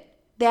fucking did it.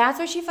 That's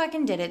why she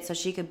fucking did it, so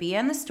she could be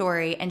on the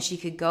story and she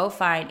could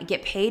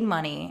get paid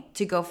money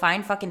to go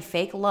find fucking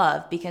fake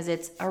love because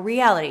it's a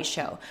reality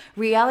show.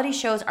 Reality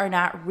shows are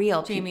not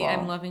real, Jamie, people.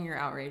 I'm loving your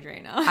outrage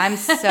right now. I'm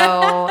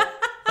so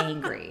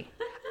angry.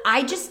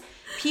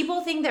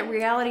 People think that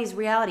reality is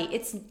reality.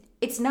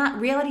 It's not.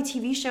 Reality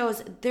TV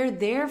shows, they're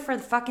there for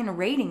the fucking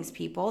ratings,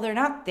 people. They're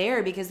not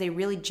there because they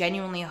really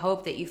genuinely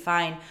hope that you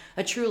find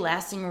a true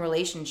lasting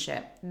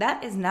relationship.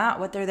 That is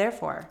not what they're there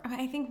for.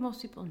 I think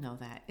most people know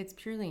that. It's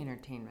purely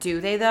entertainment. Do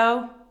they,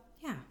 though?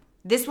 Yeah.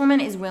 This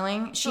woman is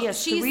willing.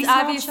 She's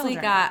obviously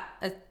got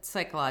a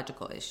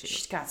psychological issue.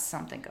 She's got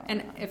something going on.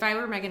 And if I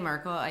were Meghan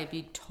Markle, I'd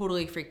be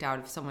totally freaked out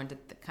if someone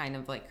did the kind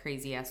of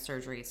crazy ass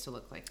surgeries to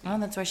look like me. Oh,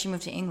 that's why she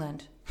moved to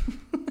England.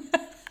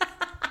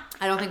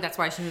 I don't think that's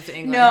why she moved to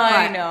England.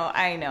 No,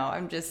 I know.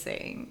 I'm just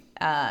saying.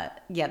 Yeah,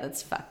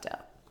 that's fucked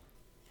up.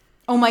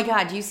 Oh my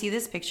God, do you see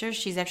this picture?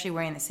 She's actually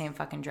wearing the same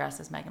fucking dress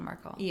as Meghan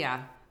Markle.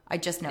 Yeah. I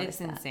just noticed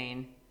that. It's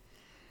insane.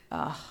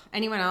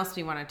 Anyone else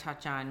we want to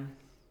touch on?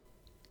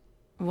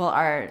 Well,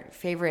 our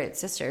favorite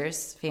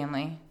sisters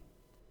family.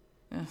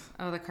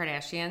 Oh, the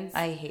Kardashians.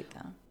 I hate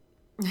them.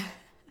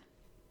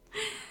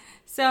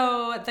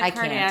 So the I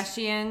can't.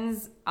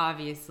 Kardashians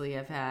obviously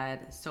have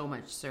had so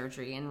much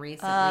surgery, and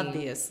recently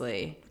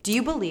Obviously. Do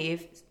you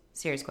believe,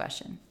 serious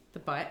question, the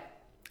butt.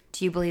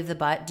 do you believe the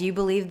butt? Do you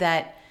believe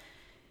that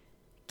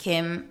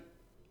Kim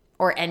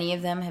or any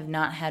of them have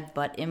not had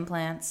butt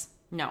implants?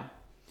 No.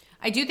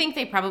 I do think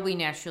they probably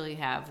naturally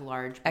have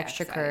large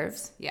Extra backsides.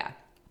 curves? Yeah.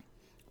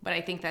 But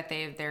I think that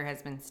there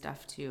has been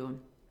stuff to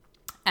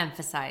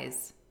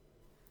emphasize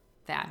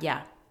that.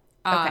 Yeah.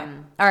 Okay.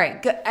 All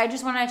right. Good. I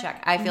just wanted to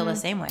check. I feel the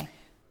same way.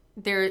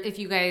 There, if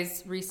you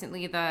guys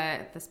recently,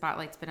 the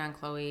spotlight's been on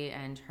Khloe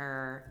and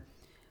her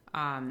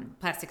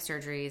plastic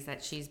surgeries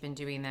that she's been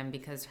doing them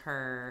because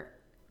her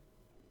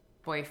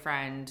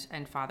boyfriend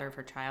and father of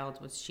her child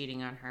was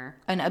cheating on her.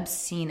 An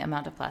obscene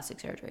amount of plastic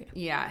surgery.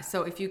 Yeah.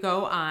 So if you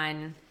go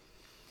on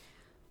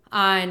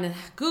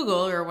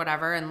Google or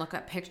whatever and look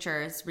up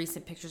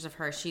recent pictures of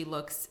her, she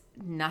looks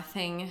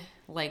nothing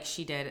like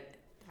she did,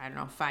 I don't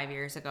know, 5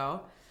 years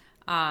ago.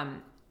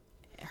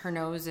 Her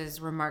nose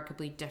is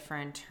remarkably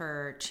different.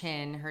 Her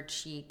chin, her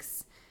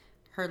cheeks,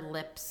 her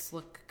lips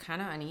look kind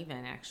of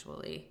uneven,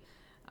 actually.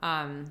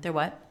 They're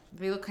what?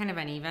 They look kind of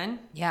uneven.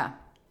 Yeah.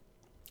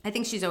 I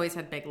think she's always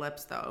had big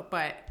lips, though.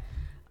 But,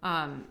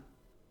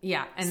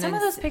 yeah. And Some of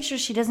those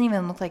pictures, she doesn't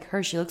even look like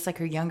her. She looks like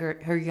her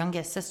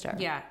youngest sister.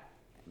 Yeah.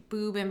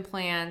 Boob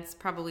implants,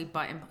 probably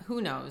butt who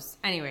knows?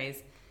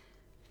 Anyways,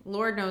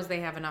 Lord knows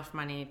they have enough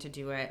money to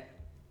do it.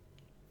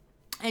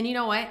 And you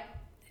know what?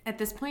 At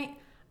this point,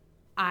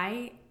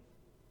 I'm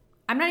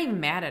not even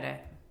mad at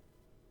it.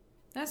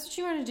 That's what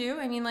you want to do.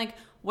 I mean, like,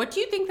 what do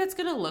you think that's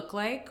going to look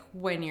like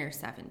when you're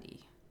 70?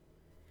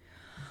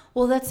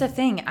 Well, that's the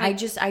thing. I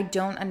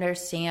don't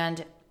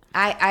understand.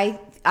 I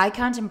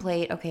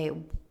contemplate, okay,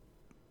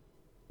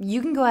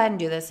 you can go ahead and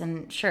do this,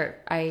 and sure,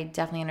 I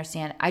definitely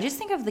understand. I just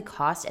think of the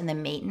cost and the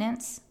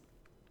maintenance.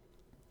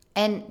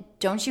 And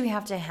don't you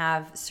have to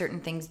have certain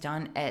things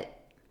done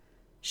at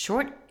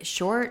short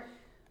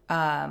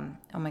oh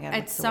my god,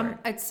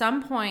 At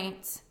some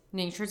point,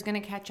 nature's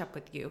going to catch up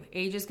with you.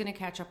 Age is going to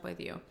catch up with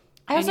you.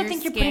 I also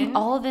think you're putting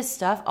all of this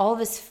stuff, all of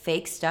this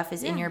fake stuff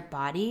is in your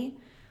body.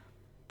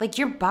 Like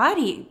your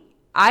body,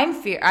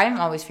 I'm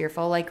always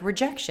fearful, like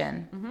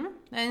rejection. Mm-hmm.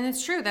 And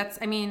it's true.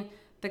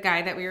 The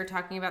guy that we were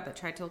talking about that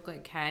tried to look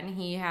like Ken,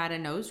 he had a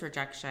nose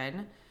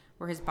rejection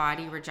where his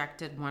body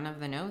rejected one of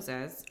the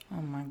noses.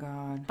 Oh my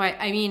god. But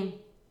I mean,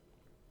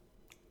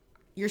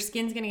 your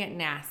skin's going to get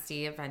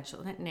nasty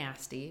eventually. Not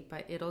nasty,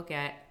 but it'll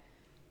get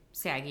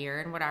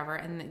saggier and whatever.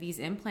 And these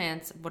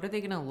implants, what are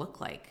they going to look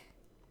like?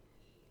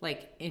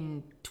 Like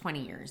in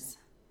 20 years?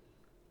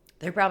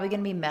 They're probably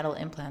going to be metal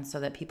implants so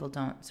that people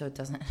don't, so it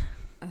doesn't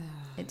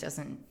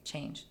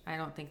change. I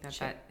don't think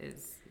that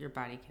is, your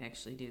body can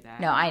actually do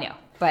that. No, I know.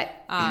 But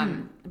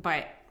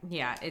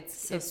yeah, it's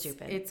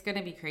stupid. It's going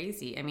to be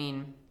crazy. I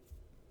mean,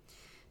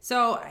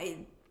 so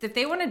if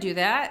they want to do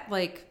that,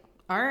 like,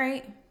 all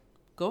right,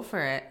 go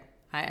for it.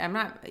 I'm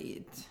not,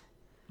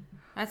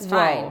 that's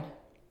fine. Whoa.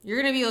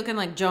 You're going to be looking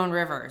like Joan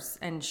Rivers,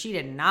 and she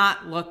did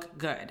not look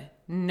good.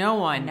 No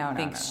one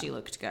thinks she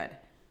looked good.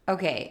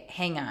 Okay,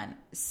 hang on.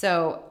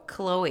 So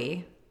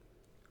Khloe,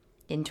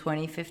 in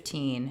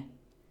 2015,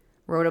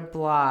 wrote a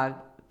blog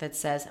that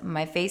says,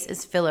 "My face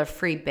is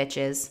filler-free,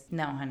 bitches."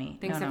 No, honey.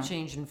 Things have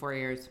changed in 4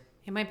 years.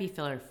 It might be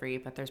filler-free,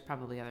 but there's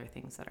probably other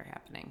things that are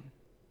happening.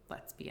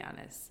 Let's be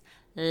honest.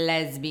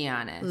 Let's be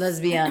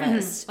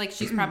honest. Like,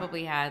 she's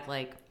probably had,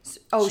 like,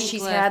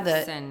 she's had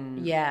the...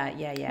 And yeah.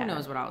 Who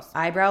knows what else?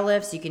 Eyebrow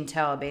lifts, you can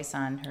tell based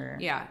on her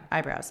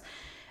eyebrows.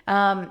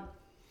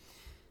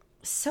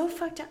 So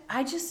fucked up.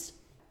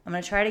 I'm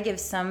going to try to give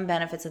some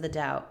benefits of the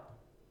doubt.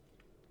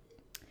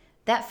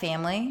 That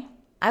family,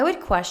 I would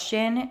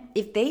question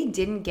if they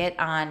didn't get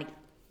on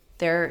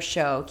their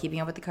show, Keeping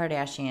Up with the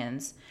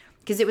Kardashians,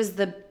 because it was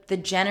the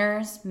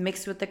Jenners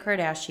mixed with the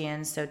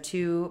Kardashians, so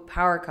two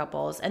power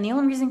couples. And the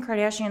only reason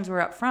Kardashians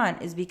were up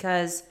front is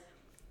because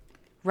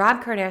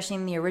Rob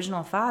Kardashian, the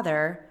original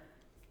father,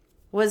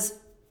 was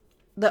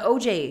the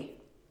OJ.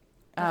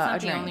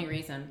 That's not the only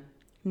reason.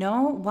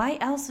 No? Why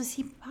else was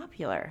he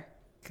popular?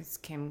 Because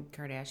Kim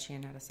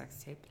Kardashian had a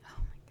sex tape. Oh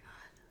my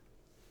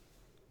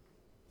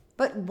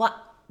god! But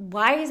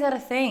why is that a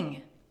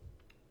thing?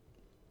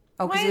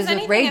 Oh, because it was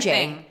with Ray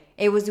J.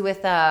 It was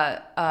with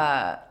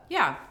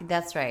yeah,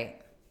 that's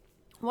right.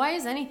 Why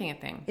is anything a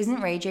thing?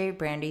 Isn't Ray J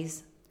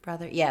Brandy's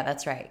brother? Yeah,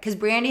 that's right. Because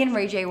Brandy and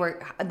Ray J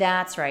were.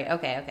 That's right.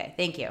 Okay.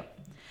 Thank you.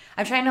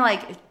 I'm trying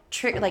to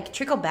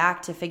trickle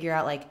back to figure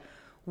out like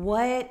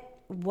what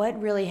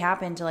really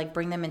happened to like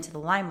bring them into the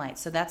limelight.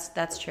 So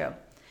that's true.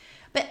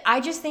 But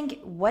I just think,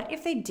 what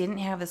if they didn't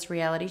have this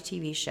reality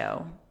TV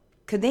show?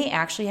 Could they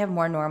actually have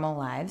more normal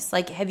lives?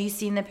 Like, have you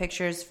seen the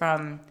pictures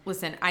from...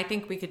 Listen, I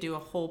think we could do a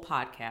whole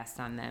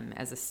podcast on them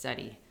as a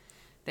study.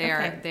 They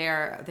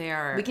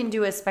are... We can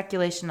do a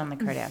speculation on the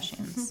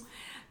Kardashians.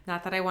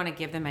 Not that I want to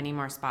give them any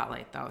more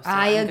spotlight, though. So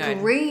I I'm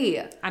agree.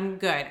 Good. I'm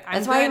good.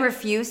 That's why I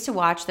refuse to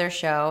watch their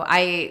show.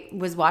 I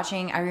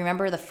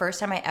remember the first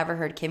time I ever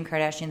heard Kim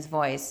Kardashian's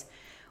voice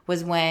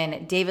was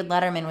when David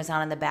Letterman was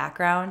on in the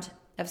background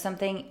of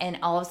something, and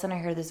all of a sudden I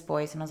heard this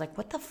voice, and I was like,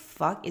 what the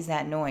fuck is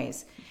that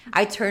noise?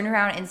 I turned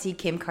around and see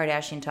Kim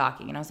Kardashian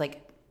talking, and I was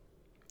like,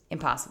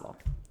 impossible.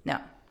 No.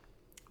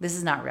 This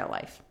is not real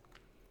life.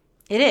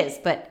 It is,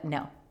 but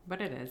no.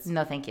 But it is.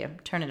 No, thank you.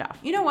 Turn it off.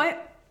 You know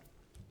what?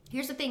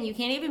 Here's the thing. You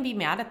can't even be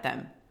mad at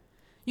them.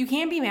 You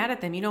can't be mad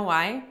at them. You know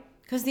why?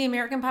 Because the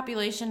American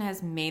population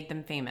has made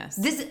them famous.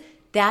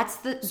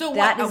 So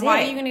why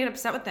are you going to get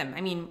upset with them?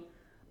 I mean,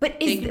 but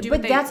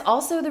that's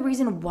also the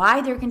reason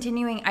why they're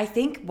continuing. I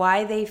think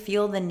why they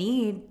feel the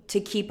need to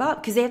keep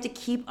up, because they have to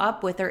keep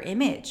up with their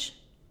image.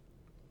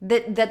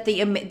 That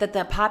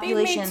the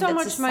population, they made so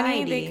much society,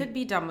 money, they could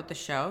be done with the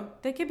show.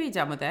 They could be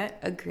done with it.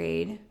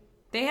 Agreed.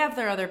 They have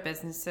their other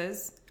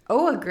businesses.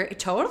 Oh,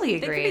 totally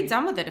agreed. They could be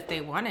done with it if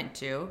they wanted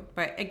to,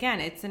 but again,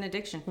 it's an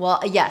addiction.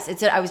 Well,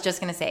 yes, I was just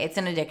gonna say it's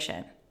an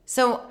addiction.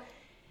 So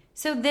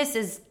this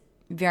is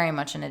very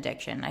much an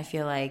addiction. I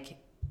feel like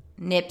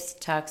nips,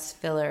 tucks,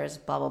 fillers,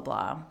 blah blah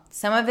blah.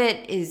 Some of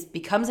it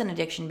becomes an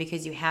addiction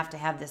because you have to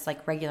have this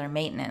like regular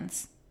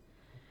maintenance.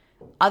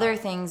 Other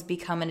things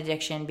become an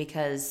addiction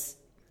because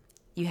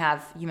you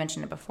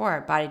mentioned it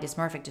before, body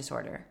dysmorphic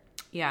disorder.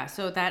 Yeah,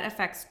 so that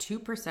affects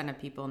 2% of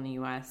people in the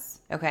U.S.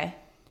 Okay.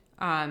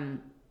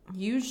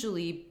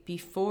 Usually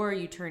before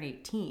you turn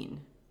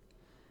 18.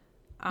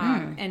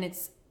 And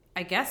it's,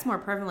 I guess, more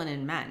prevalent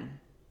in men,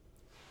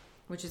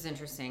 which is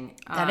interesting.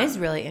 That is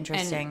really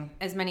interesting. And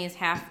as many as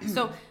half,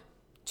 so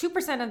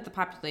 2% of the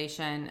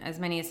population, as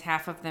many as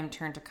half of them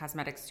turn to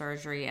cosmetic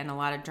surgery and a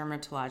lot of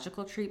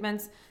dermatological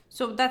treatments.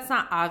 So that's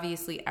not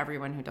obviously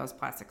everyone who does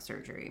plastic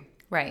surgery.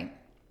 Right.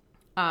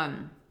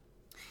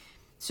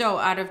 So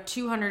out of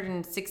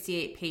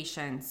 268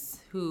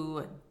 patients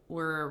who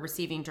were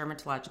receiving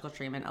dermatological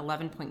treatment,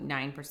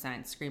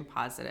 11.9% screened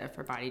positive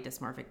for body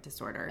dysmorphic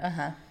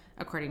disorder,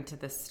 according to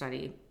this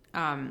study.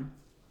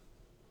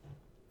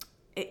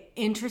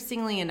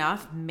 Interestingly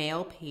enough,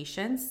 male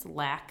patients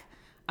lack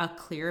a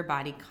clear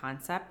body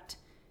concept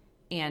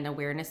and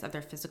awareness of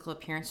their physical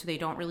appearance, so they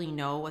don't really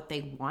know what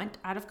they want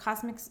out of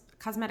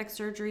cosmetic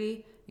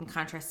surgery, in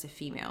contrast to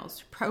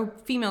females.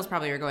 Females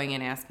probably are going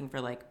in asking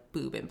for like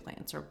boob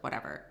implants or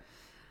whatever.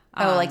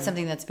 Like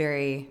something that's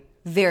very,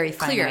 very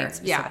clear.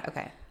 Fine, yeah.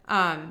 Okay.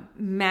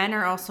 Men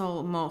are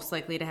also most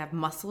likely to have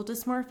muscle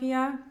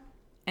dysmorphia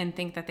and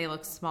think that they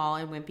look small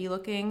and wimpy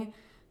looking.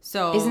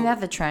 So isn't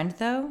that the trend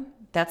though?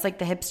 That's like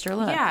the hipster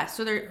look. Yeah.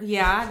 So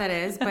that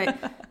is,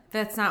 but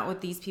that's not what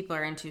these people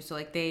are into. So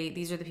like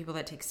these are the people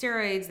that take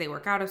steroids. They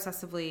work out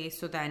obsessively.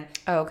 So then.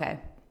 Oh, okay.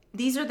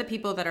 These are the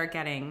people that are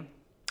getting.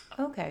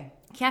 Okay.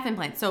 Calf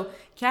implants. So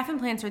calf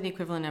implants are the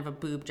equivalent of a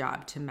boob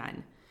job to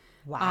men.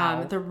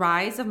 Wow. The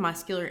rise of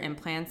muscular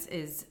implants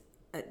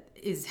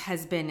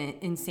has been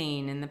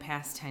insane in the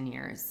past 10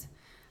 years.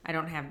 I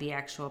don't have the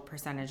actual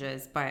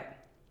percentages, but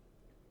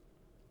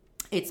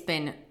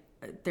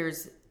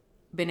there's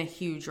been a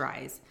huge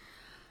rise.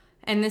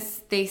 And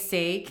this, they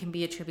say, can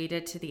be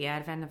attributed to the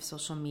advent of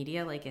social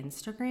media like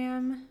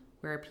Instagram,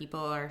 where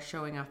people are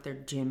showing off their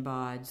gym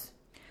bods.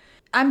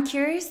 I'm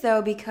curious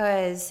though,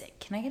 because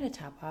can I get a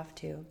top off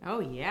too? Oh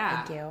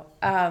yeah. Thank you.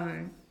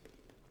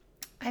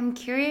 I'm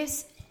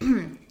curious.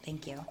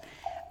 Thank you.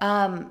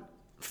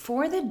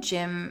 For the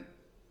gym,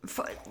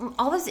 for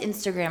all this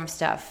Instagram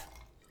stuff,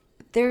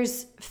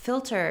 there's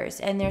filters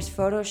and there's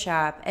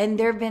Photoshop, and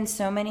there have been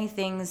so many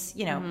things,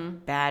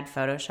 bad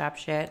Photoshop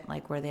shit,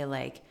 like where they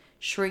like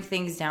shrink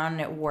things down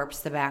and it warps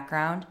the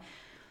background.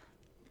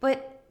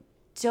 But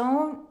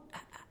don't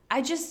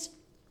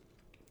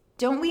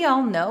we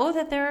all know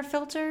that there are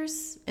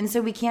filters? And so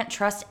we can't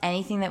trust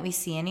anything that we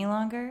see any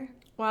longer?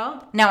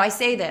 Well, now I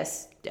say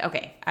this,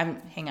 okay,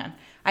 hang on.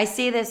 I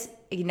say this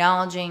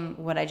acknowledging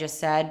what I just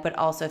said, but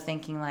also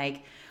thinking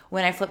like,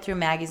 when I flip through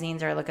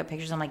magazines or I look at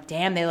pictures, I'm like,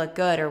 damn, they look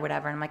good or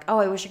whatever. And I'm like, oh,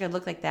 I wish I could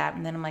look like that.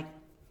 And then I'm like,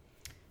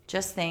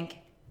 just think,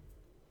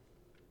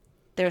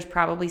 there's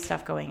probably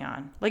stuff going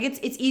on. Like it's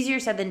easier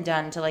said than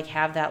done to like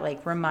have that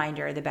like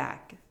reminder at the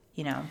back,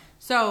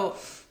 So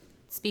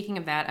speaking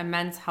of that, a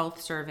Men's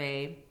Health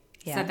survey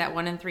said that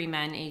 1 in 3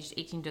 men aged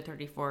 18 to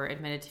 34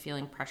 admitted to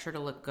feeling pressure to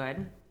look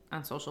good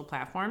on social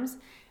platforms.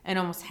 And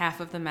almost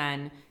half of the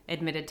men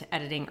admitted to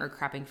editing or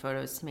cropping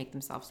photos to make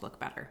themselves look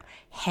better.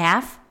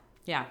 Half?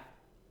 Yeah.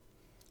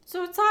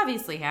 So it's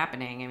obviously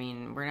happening. I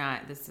mean,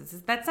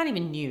 that's not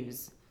even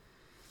news.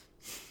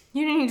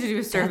 You don't need to do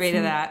a survey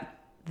to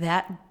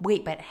that.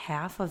 Wait, but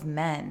half of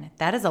men,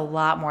 that is a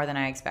lot more than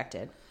I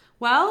expected.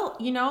 Well,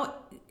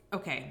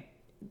 okay.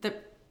 The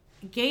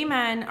gay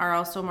men are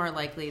also more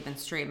likely than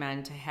straight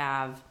men to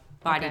have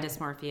body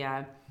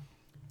dysmorphia,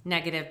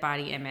 negative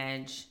body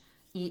image,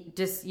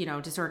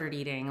 disordered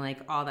eating, like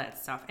all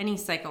that stuff. Any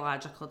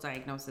psychological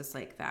diagnosis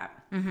like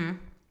that. Mm-hmm.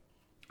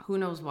 Who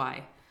knows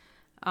why?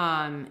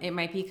 It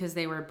might be because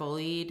they were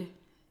bullied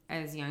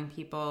as young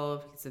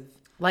people because of...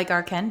 Like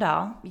our Ken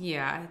doll.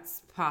 Yeah,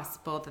 it's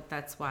possible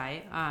that's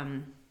why.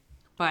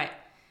 but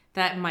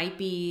that might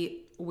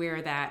be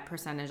where that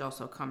percentage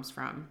also comes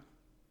from.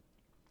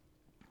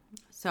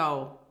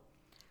 So,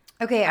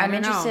 okay, I'm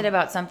don't interested know.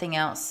 about something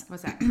else.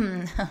 What's that?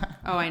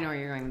 Oh, I know where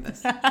you're going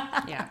with this.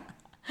 Yeah.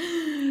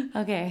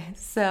 Okay,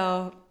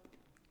 so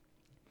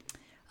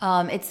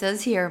it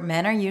says here,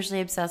 men are usually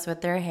obsessed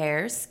with their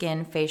hair,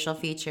 skin, facial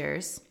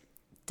features,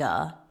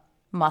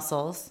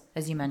 muscles,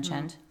 as you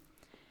mentioned,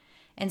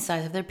 and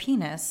size of their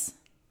penis.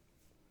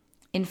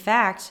 In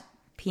fact,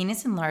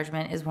 penis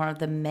enlargement is one of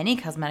the many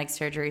cosmetic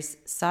surgeries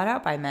sought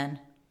out by men.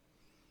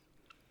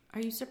 Are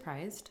you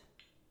surprised?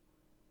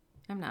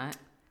 I'm not.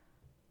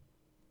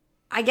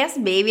 I guess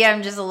maybe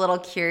I'm just a little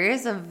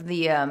curious of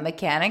the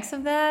mechanics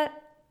of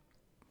that.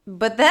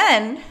 But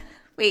then,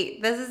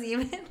 wait, this is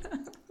even...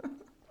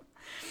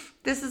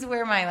 This is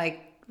where my,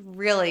 like,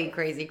 really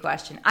crazy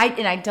question.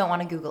 I don't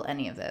want to Google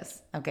any of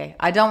this, okay?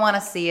 I don't want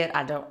to see it.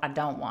 I don't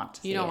want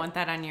to see it. You don't want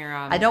that on your...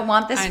 I don't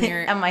want this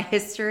on my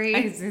history.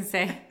 I was going to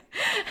say...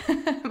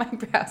 my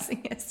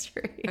browsing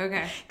history.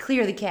 Okay.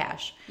 Clear the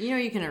cache. You know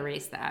you can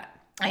erase that.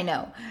 I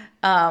know.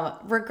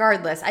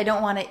 Regardless, I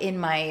don't want it in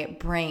my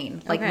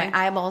brain, like my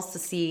eyeballs to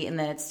see, and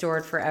then it's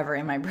stored forever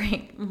in my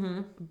brain.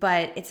 Mm-hmm.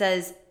 But it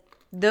says,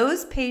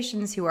 those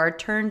patients who are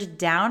turned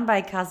down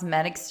by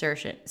cosmetic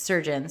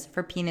surgeons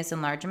for penis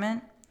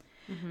enlargement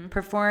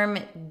perform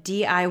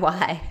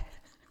DIY.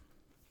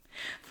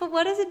 But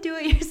what does it do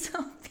at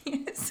yourself,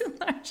 penis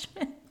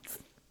enlargement?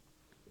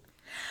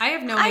 I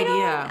have no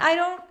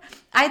idea.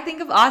 I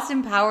think of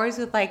Austin Powers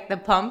with like the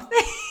pump thing.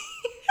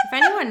 If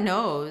anyone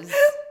knows...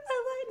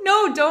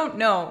 No, don't.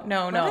 No.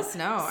 Let us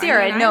know.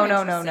 Sarah, I mean,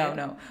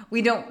 no.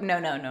 We don't.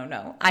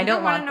 No. I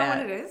don't want that.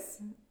 Know what it is?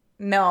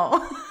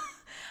 No.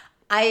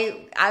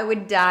 I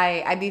would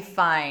die. I'd be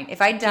fine.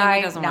 If I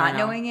died not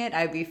knowing it,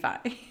 I'd be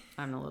fine.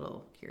 I'm a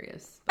little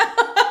curious.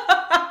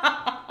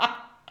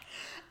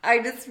 I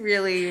just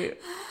really...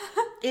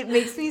 It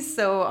makes me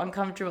so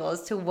uncomfortable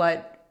as to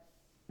what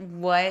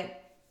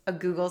a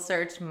Google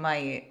search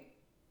might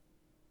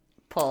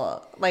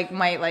pull,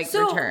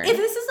 return. If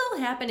this is all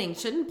happening,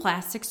 shouldn't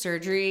plastic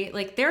surgery,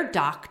 like, they're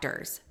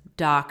doctors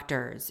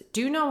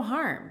do no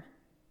harm.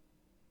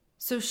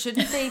 So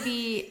shouldn't they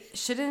be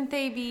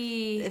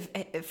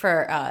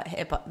for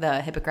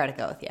the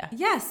Hippocratic Oath? Yeah.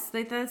 Yes,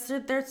 that's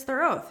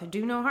their oath.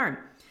 Do no harm.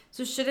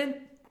 So shouldn't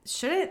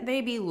they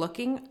be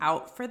looking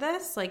out for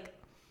this, like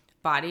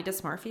body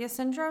dysmorphia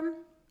syndrome?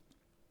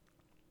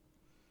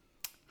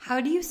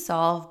 How do you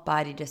solve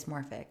body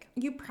dysmorphic?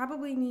 You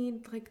probably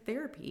need like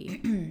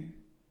therapy.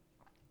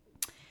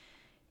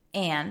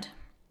 And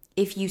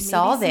if you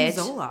solve it,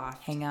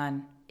 Zoloft. hang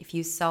on. If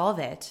you solve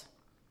it,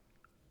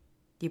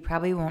 you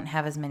probably won't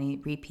have as many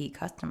repeat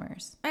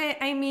customers.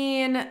 I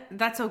mean,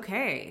 that's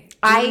okay.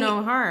 Do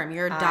no harm.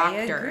 You're a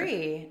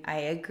doctor. I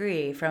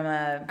agree. From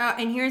a...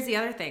 and here's the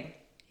other thing.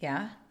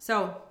 Yeah?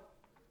 So,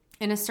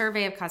 in a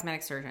survey of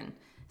cosmetic surgeons,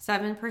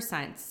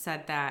 7%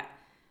 said that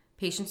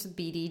patients with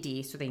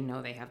BDD, so they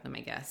know they have them,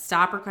 I guess,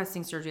 stop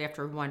requesting surgery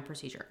after one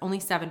procedure. Only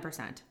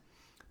 7%.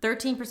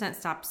 13%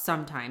 stop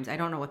sometimes. I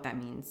don't know what that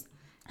means.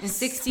 And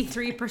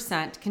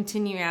 63%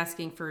 continue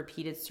asking for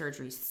repeated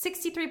surgeries.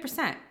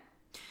 63%.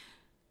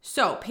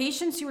 So,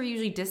 patients who are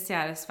usually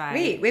dissatisfied...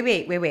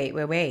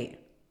 Wait.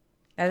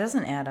 That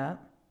doesn't add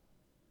up.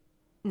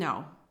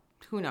 No.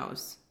 Who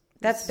knows?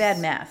 That's bad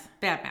math.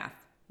 Bad math.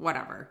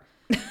 Whatever.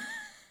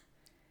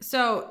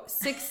 So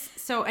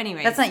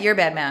anyway. That's not your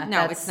bad math.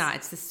 No, it's not.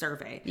 It's the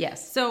survey.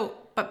 Yes. So,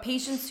 but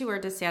patients who are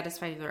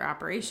dissatisfied with their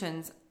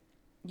operations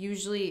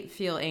usually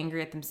feel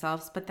angry at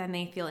themselves, but then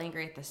they feel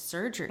angry at the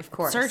surgeon. Of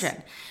course.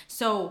 Surgeon.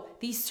 So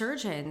these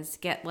surgeons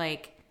get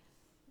like...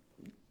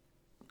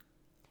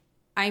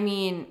 I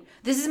mean...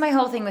 This is my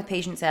whole thing with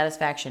patient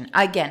satisfaction.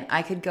 Again,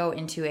 I could go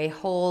into a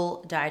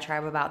whole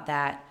diatribe about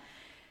that.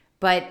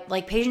 But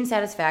like patient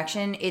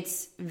satisfaction,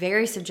 it's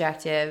very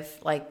subjective.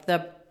 Like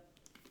the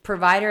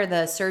provider,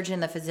 the surgeon,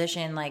 the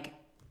physician, like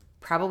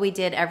probably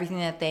did everything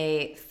that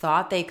they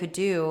thought they could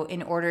do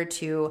in order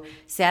to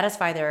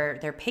satisfy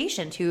their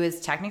patient, who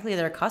is technically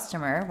their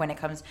customer when it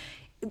comes...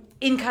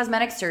 In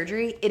cosmetic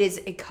surgery, it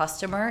is a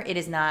customer. It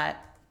is not...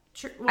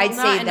 Well, I'd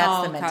say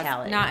that's the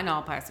mentality. Not in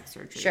all plastic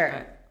surgery.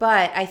 Sure.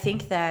 But I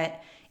think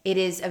that it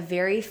is a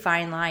very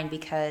fine line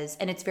because...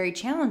 And it's very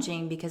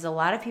challenging because a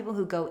lot of people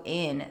who go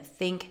in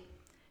think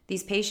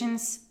these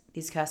patients,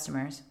 these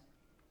customers...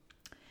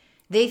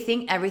 They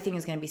think everything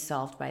is going to be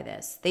solved by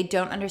this. They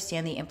don't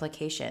understand the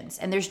implications.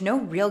 And there's no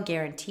real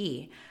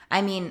guarantee.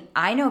 I mean,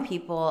 I know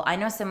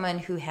someone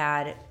who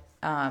had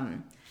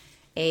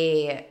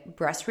a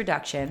breast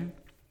reduction.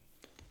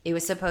 It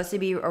was supposed to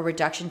be a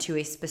reduction to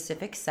a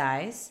specific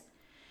size.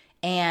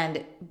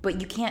 But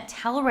you can't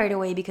tell right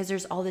away because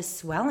there's all this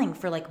swelling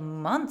for like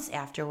months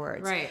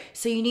afterwards. Right.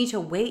 So you need to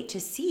wait to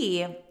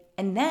see.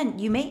 And then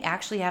you may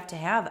actually have to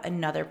have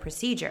another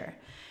procedure.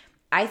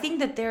 I think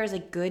that there is a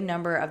good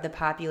number of the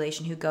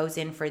population who goes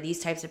in for these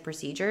types of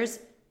procedures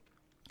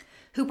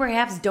who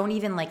perhaps don't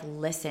even like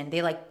listen.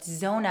 They like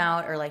zone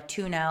out or like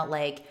tune out,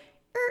 like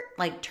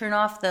turn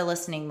off the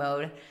listening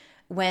mode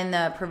when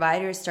the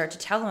providers start to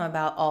tell them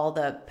about all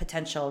the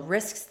potential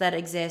risks that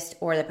exist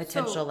or the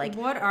potential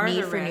what are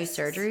need the for risks?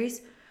 new surgeries.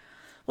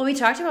 Well, we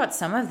talked about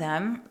some of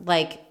them,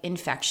 like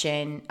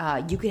infection.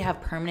 You could have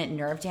permanent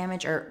nerve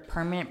damage or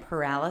permanent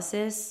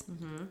paralysis.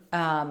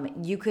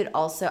 You could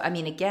also, I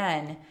mean,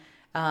 again,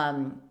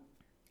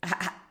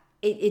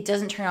 it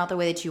doesn't turn out the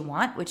way that you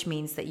want, which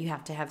means that you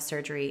have to have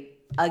surgery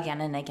again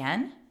and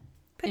again,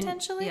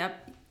 potentially.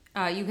 Yep.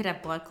 You could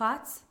have blood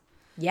clots.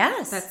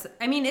 Yes.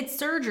 It's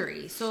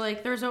surgery. So,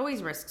 like, there's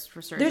always risks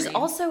for surgery. There's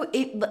also,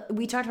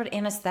 we talked about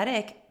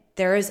anesthetic.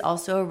 There is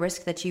also a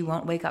risk that you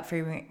won't wake up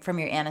from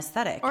your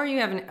anesthetic. Or you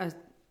have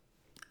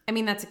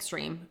that's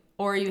extreme.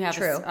 Or you have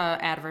True.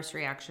 Adverse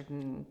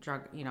reaction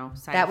drug,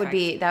 side That would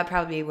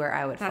probably be where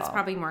I would That's fall.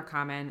 probably more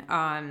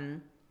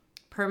common.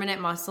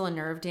 Permanent muscle and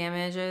nerve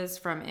damages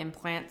from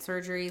implant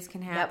surgeries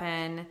can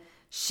happen. Yep.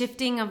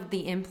 Shifting of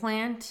the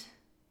implant.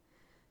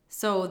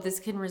 So this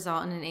can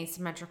result in an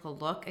asymmetrical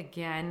look.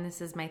 Again,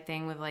 this is my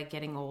thing with like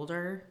getting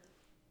older.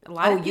 A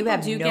lot of people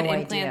do get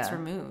implants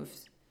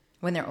removed.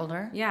 When they're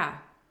older? Yeah.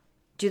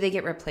 Do they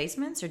get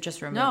replacements or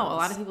just removals? No, a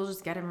lot of people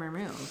just get them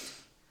removed.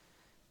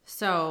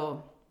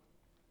 So,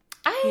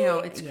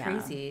 it's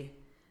crazy.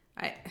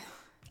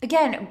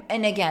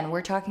 Again,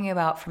 we're talking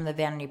about from the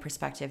vanity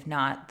perspective,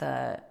 not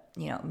the,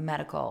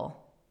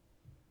 medical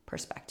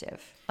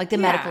perspective. Like the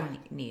medical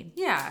need.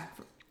 Yeah,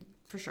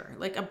 for sure.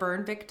 Like a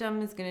burn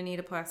victim is going to need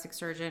a plastic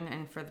surgeon.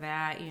 And for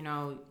that,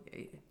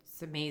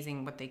 it's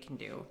amazing what they can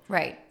do.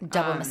 Right.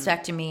 Double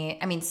mastectomy.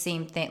 I mean,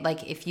 same thing.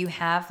 Like if you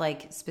have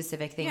like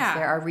specific things,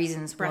 there are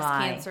reasons breast why.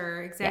 Breast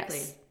cancer. Exactly.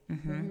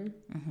 Yes.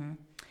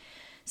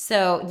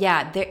 So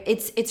yeah,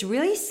 it's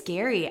really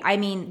scary. I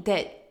mean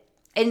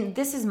and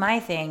this is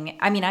my thing.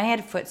 I mean, I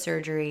had foot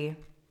surgery,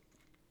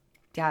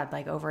 God,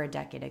 like over a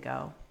decade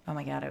ago. Oh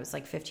my God, it was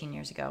like 15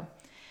 years ago.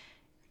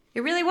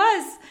 It really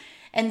was.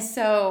 And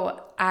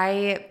so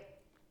I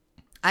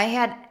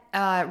had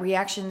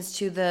reactions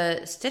to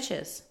the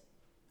stitches.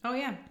 Oh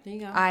yeah, there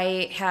you go.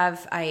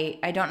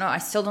 I don't know. I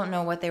still don't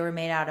know what they were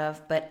made out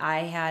of, but I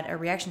had a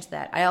reaction to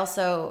that. I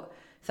also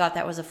thought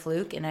that was a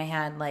fluke, and I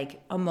had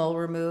like a mole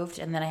removed,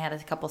 and then I had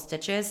a couple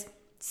stitches.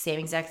 Same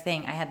exact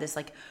thing. I had this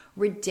like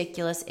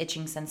ridiculous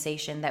itching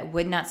sensation that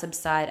would not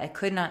subside. I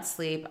could not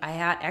sleep. I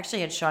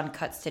actually had Sean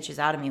cut stitches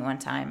out of me one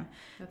time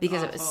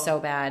because it was so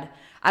bad.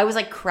 I was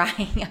like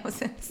crying.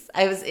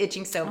 I was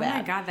itching so bad. Oh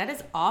my God, that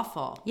is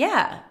awful.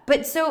 Yeah.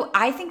 But so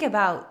I think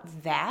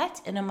about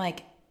that and I'm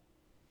like,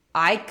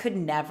 I could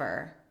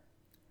never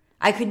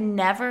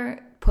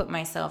put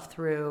myself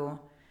through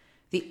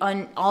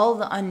all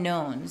the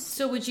unknowns.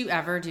 So would you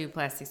ever do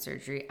plastic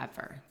surgery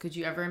ever? Could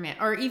you ever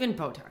imagine, or even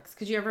Botox?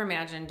 Could you ever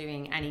imagine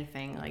doing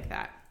anything like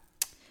that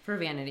for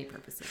vanity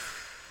purposes?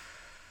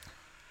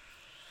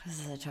 This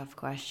is a tough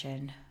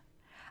question.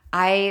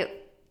 I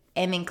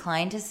am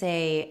inclined to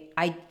say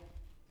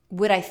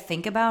would I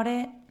think about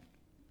it?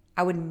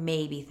 I would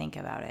maybe think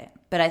about it.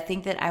 But I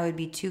think that I would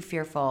be too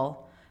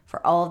fearful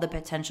for all of the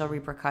potential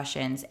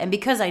repercussions. And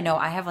because I know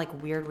I have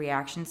like weird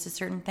reactions to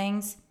certain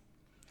things,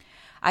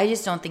 I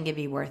just don't think it'd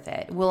be worth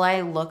it. Will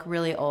I look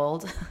really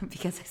old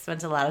because I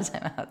spent a lot of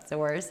time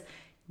outdoors?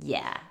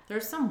 Yeah.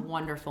 There's some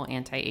wonderful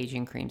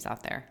anti-aging creams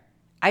out there.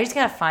 I just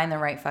gotta find the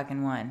right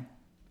fucking one.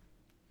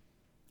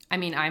 I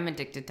mean, I'm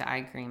addicted to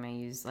eye cream.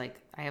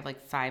 I have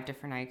like 5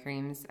 different eye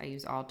creams. I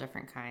use all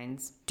different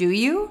kinds. Do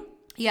you?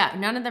 Yeah,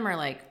 none of them are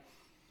like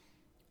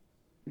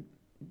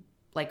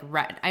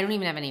ret. I don't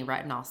even have any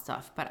retinol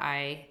stuff, but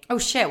Oh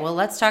shit, well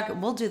let's talk,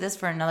 we'll do this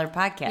for another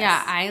podcast.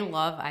 Yeah, I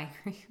love eye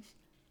cream.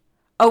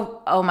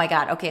 Oh my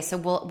God. Okay, so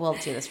we'll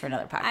do this for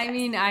another podcast. I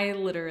mean, I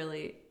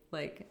literally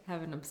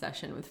have an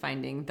obsession with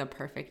finding the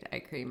perfect eye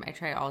cream. I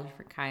try all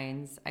different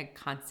kinds. I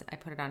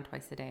put it on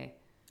twice a day.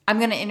 I'm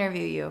going to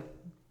interview you.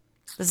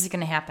 This is going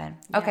to happen.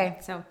 Yeah, okay.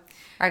 So, all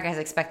right, guys,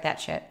 expect that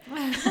shit.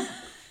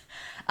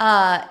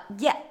 Yeah,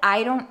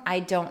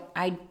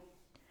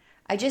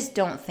 I just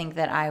don't think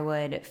that I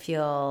would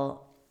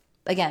feel,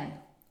 again,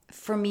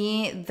 for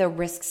me, the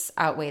risks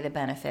outweigh the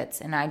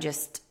benefits, and I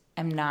just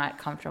am not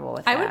comfortable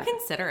with that. I would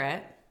consider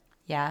it.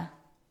 Yeah?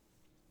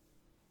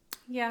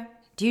 Yeah.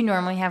 Do you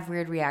normally have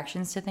weird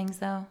reactions to things,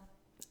 though?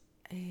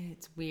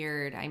 It's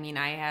weird. I mean,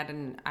 I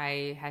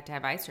had to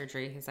have eye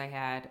surgery because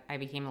I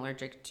became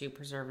allergic to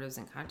preservatives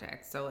and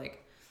contacts. So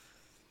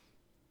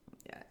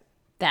yeah.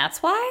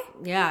 That's why?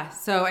 Yeah.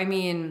 So, I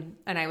mean,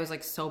 and I was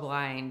like so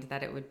blind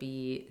that it would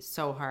be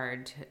so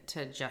hard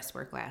to just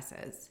wear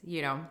glasses,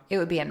 It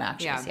would be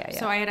obnoxious. Yeah.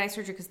 So I had eye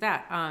surgery because of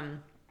that.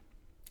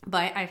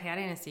 But I've had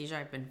anesthesia.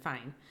 I've been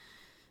fine.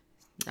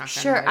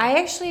 Sure. I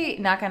actually,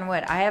 knock on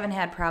wood, I haven't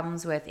had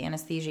problems with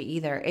anesthesia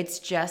either. It's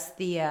just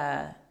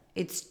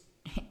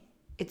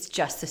it's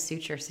just the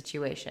suture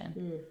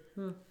situation.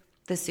 Mm-hmm.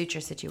 The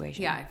suture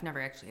situation. Yeah, I've never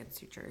actually had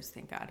sutures,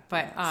 thank God.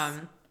 But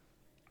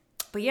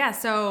yeah,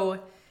 so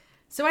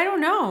I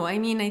don't know. I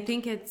mean, I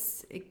think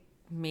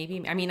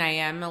maybe, I mean, I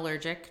am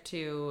allergic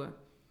to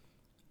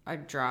a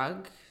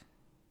drug,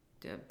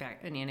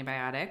 an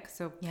antibiotic,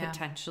 so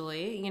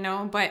potentially,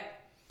 but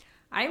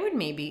I would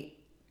maybe,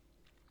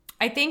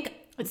 I think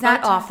It's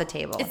not off the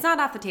table. It's not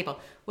off the table.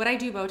 Would I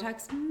do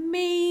Botox?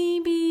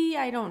 Maybe.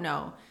 I don't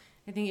know.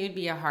 I think it would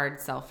be a hard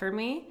sell for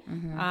me.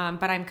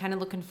 But I'm kind of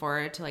looking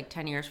forward to like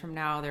 10 years from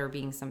now, there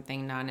being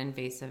something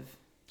non-invasive,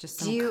 just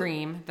some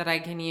cream that I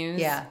can use.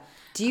 Yeah.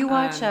 Do you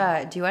watch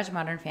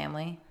Modern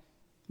Family?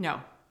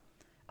 No.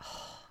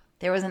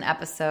 There was an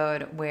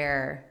episode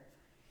where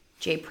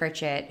Jay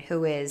Pritchett,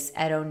 who is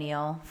Ed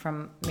O'Neill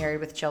from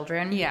Married with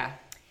Children. Yeah.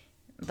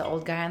 The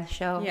old guy on the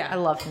show. Yeah. I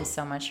love him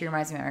so much. He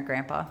reminds me of my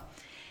grandpa.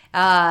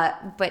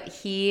 But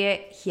he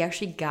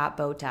actually got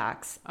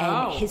Botox,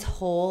 and his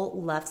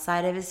whole left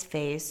side of his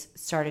face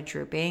started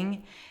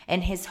drooping,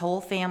 and his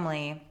whole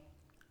family,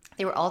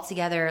 they were all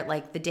together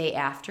like the day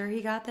after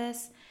he got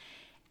this.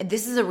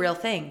 This is a real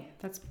thing.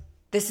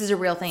 This is a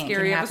real thing.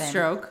 Scary of a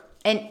stroke.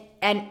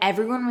 And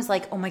everyone was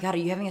like, "Oh my God, are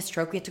you having a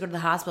stroke? We have to go to the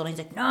hospital." And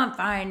he's like, "No, I'm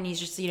fine." And he's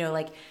just,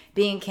 like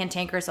being a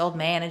cantankerous old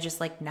man and just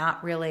like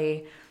not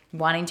really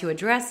wanting to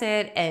address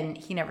it. And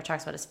he never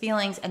talks about his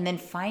feelings. And then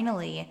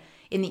finally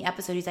in the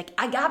episode, he's like,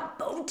 "I got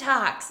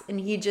Botox." And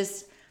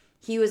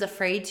he was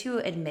afraid to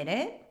admit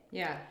it.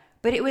 Yeah.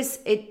 But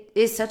it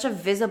is such a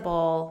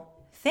visible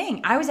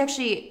thing. I was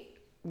actually,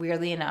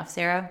 weirdly enough,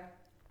 Sarah,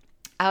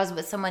 I was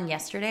with someone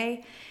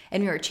yesterday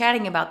and we were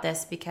chatting about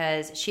this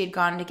because she had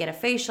gone to get a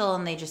facial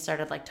and they just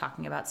started like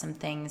talking about some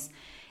things.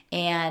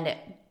 And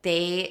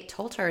they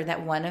told her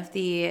that one of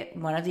the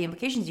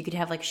implications, you could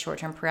have like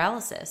short-term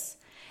paralysis.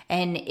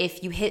 And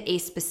if you hit a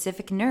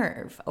specific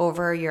nerve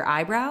over your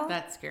eyebrow,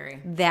 that's scary.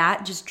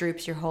 That just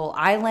droops your whole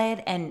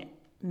eyelid and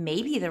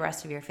maybe the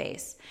rest of your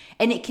face.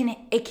 And it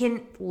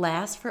can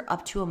last for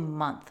up to a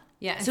month.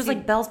 Yeah. So it's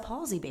like Bell's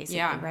palsy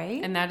basically,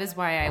 right? And that is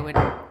why I would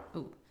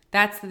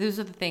those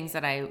are the things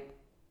that I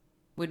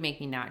would make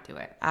me not do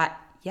it.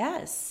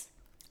 Yes.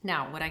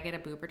 Now, would I get a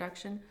boob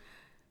reduction?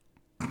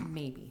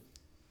 Maybe.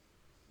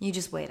 You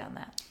just wait on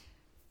that.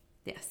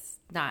 Yes.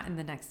 Not in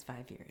the next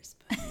 5 years,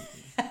 but maybe.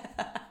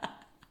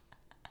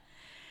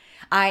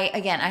 I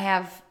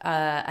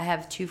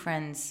have two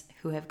friends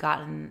who have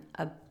gotten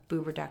a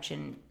boob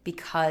reduction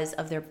because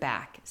of their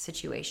back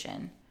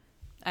situation.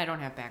 I don't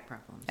have back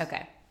problems.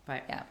 Okay.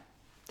 But yeah.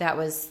 That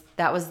was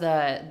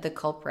the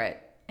culprit,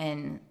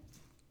 and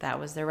that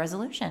was their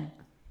resolution.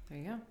 There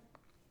you go.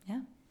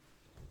 Yeah.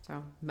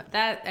 So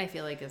that I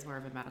feel like is more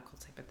of a medical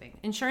type of thing.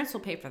 Insurance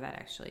will pay for that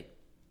actually.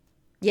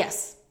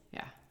 Yes.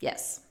 Yeah.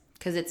 Yes.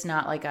 Because it's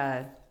not like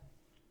I'm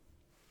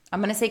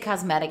going to say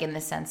cosmetic in the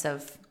sense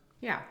of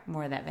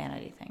more of that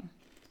vanity thing.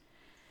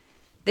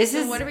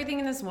 So what are we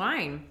thinking of this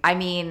wine? I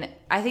mean,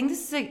 I think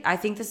this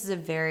is a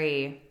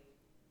very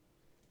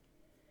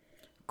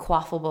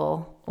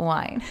quaffable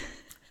wine.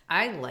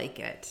 I like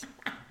it.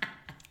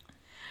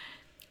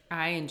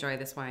 I enjoy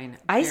this wine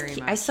very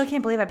much. I still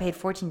can't believe I paid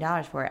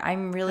 $14 for it.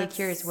 I'm really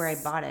curious where I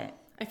bought it.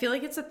 I feel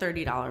like it's a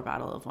 $30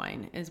 bottle of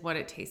wine is what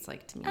it tastes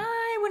like to me.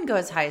 I wouldn't go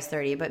as high as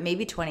 30, but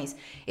maybe 20s.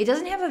 It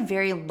doesn't have a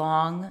very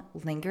long,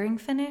 lingering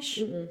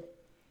finish,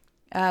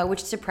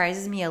 which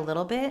surprises me a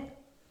little bit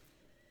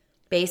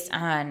based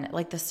on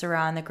like the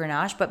Syrah and the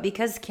Grenache. But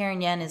because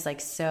Carignan is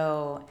like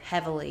so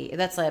heavily,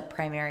 that's a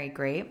primary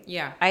grape.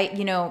 Yeah. It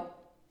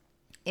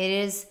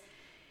is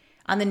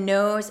on the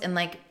nose, and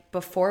like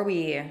before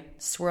we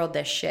swirled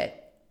this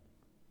shit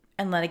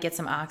and let it get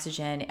some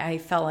oxygen, I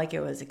felt like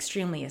it was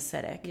extremely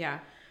acidic. Yeah.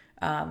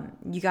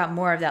 You got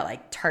more of that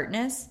like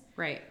tartness.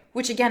 Right.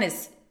 Which again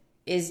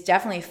is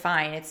definitely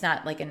fine. It's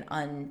not like an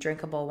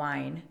undrinkable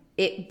wine.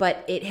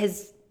 But it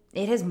has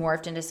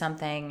morphed into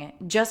something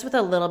just with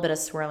a little bit of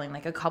swirling,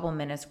 like a couple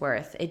minutes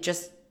worth. It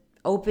just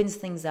opens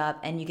things up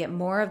and you get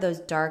more of those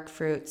dark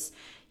fruits.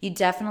 You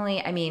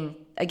definitely, I mean,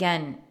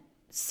 again,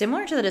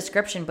 similar to the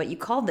description, but you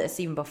called this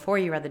even before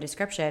you read the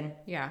description.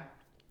 Yeah.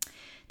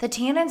 The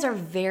tannins are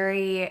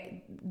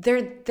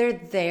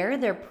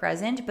they're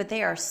present, but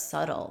they are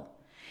subtle.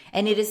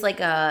 And it is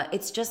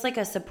it's just like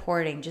a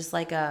supporting, just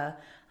like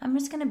I'm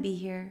just going to be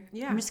here.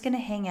 Yeah. I'm just going to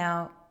hang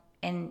out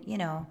and,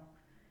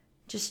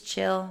 just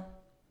chill,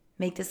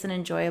 make this an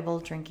enjoyable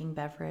drinking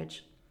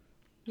beverage.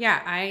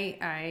 Yeah,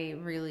 I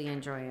really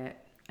enjoy it.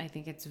 I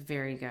think it's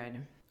very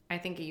good. I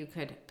think you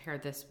could pair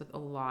this with a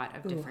lot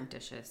of different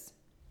dishes.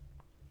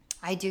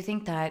 I do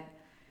think that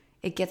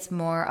it gets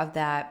more of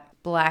that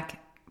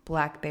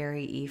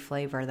blackberry-y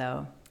flavor,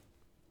 though.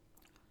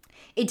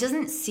 It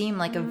doesn't seem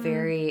like a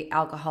very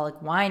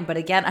alcoholic wine, but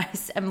again,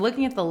 I'm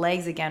looking at the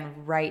legs again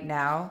right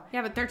now.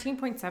 Yeah, but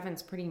 13.7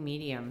 is pretty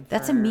medium.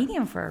 That's a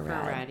medium for a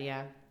red. For a red,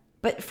 yeah.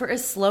 But for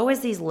as slow as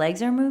these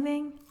legs are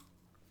moving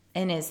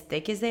and as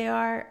thick as they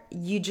are,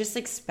 you just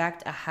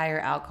expect a higher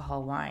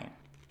alcohol wine.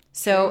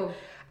 So, ooh.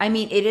 I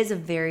mean, it is a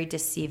very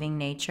deceiving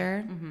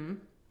nature. Mm-hmm.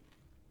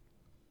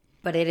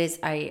 But it is,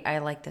 I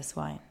like this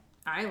wine.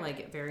 I like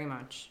it very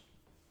much.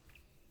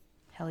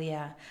 Hell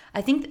yeah.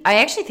 I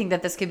actually think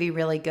that this could be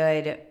really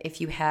good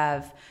if you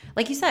have,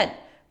 like you said,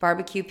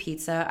 barbecue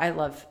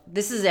pizza.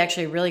 This is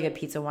actually a really good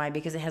pizza wine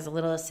because it has a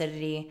little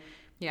acidity.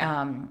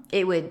 Yeah.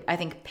 It would, I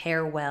think,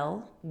 pair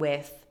well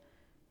with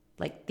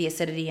like the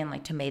acidity and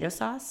like tomato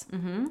sauce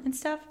and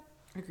stuff.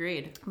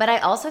 Agreed. But I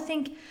also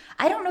think,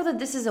 I don't know that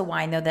this is a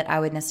wine, though, that I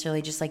would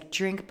necessarily just like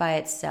drink by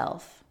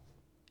itself.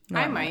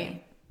 Normally. I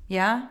might.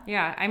 Yeah?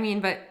 Yeah, I mean,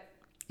 but...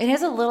 It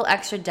has a little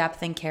extra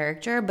depth and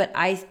character, but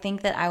I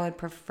think that I would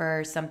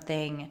prefer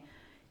something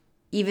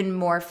even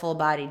more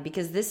full-bodied,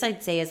 because this,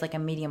 I'd say, is like a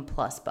medium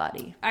plus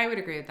body. I would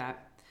agree with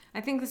that.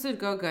 I think this would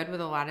go good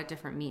with a lot of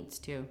different meats,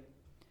 too.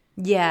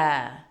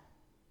 Yeah.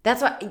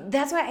 That's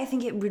why I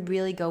think it would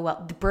really go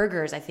well. The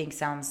burgers, I think,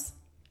 sounds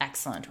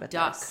excellent with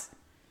Duck. this.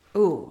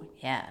 Ooh,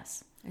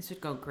 yes. This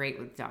would go great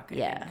with duck, I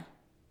Yeah. think.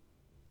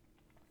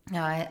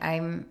 No,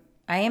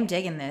 I am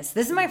digging this.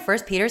 This is my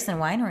first Peterson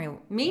Winery.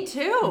 Me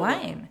too.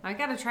 Wine. I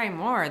gotta try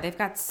more. They've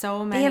got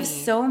so many. They have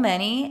so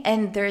many,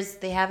 and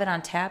they have it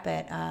on tap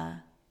at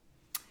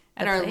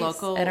our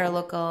local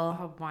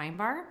wine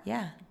bar.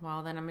 Yeah.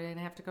 Well, then I'm gonna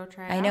have to go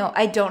try it I know.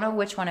 I don't know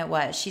which one it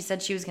was. She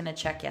said she was gonna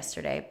check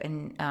yesterday,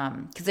 and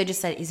because I just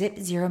said, "Is it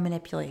zero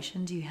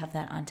manipulation? Do you have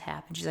that on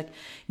tap?" And she's like,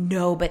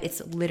 "No, but it's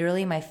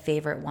literally my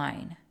favorite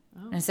wine."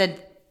 Oh. And I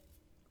said,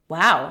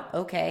 "Wow,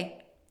 okay."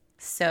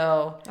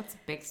 So that's a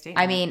big statement.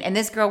 I mean, and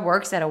this girl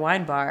works at a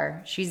wine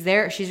bar. She's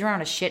there. She's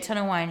around a shit ton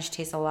of wine. She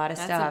tastes a lot of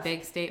stuff. That's a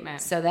big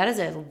statement. So that is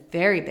a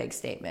very big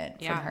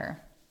statement from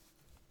her.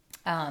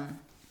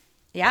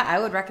 Yeah, I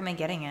would recommend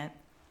getting it.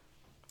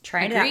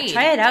 Try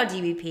it out,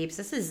 DB peeps.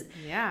 This is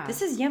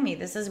yummy.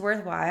 This is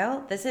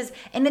worthwhile.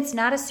 And it's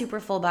not a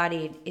super full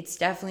bodied. It's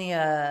definitely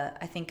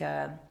I think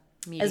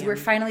medium. As we're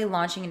finally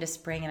launching into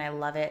spring, and I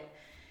love it.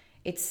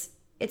 It's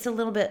a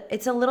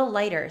little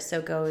lighter, so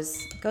it goes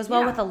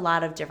well with a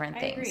lot of different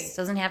things. I agree. It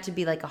doesn't have to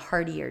be like a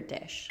heartier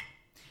dish.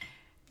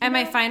 And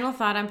my final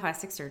thought on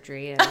plastic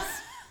surgery is,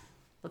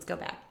 let's go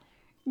back.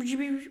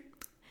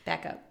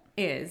 Back up.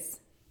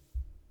 Is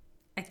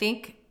I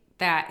think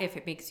that if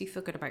it makes you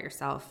feel good about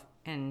yourself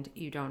and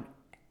you don't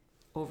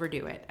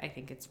overdo it, I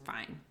think it's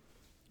fine.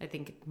 I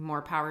think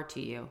more power to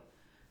you.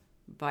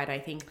 But I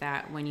think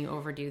that when you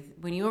overdo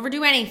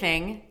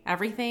anything,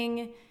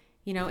 everything,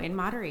 in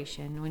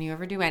moderation, when you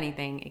overdo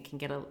anything, it can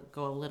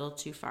go a little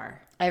too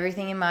far.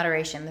 Everything in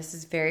moderation. This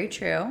is very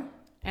true.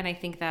 And I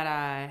think that,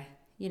 I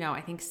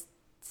think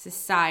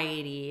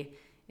society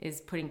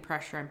is putting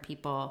pressure on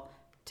people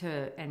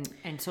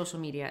and social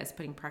media is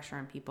putting pressure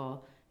on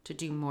people to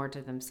do more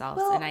to themselves.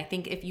 Well, and I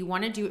think if you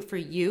want to do it for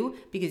you,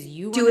 because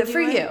you want to do it for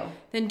you,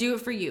 then do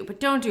it for you, but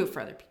don't do it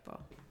for other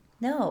people.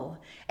 No.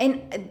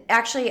 And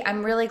actually,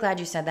 I'm really glad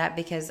you said that,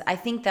 because I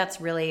think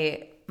that's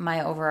really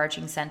my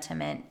overarching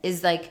sentiment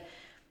is like,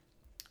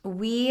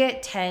 we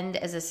tend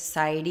as a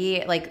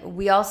society, like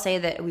we all say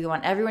that we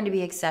want everyone to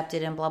be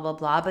accepted and blah, blah,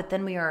 blah, but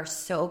then we are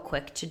so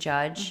quick to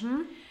judge,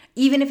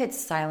 even if it's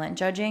silent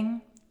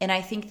judging. And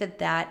I think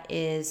that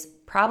is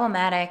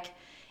problematic.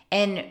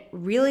 And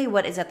really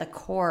what is at the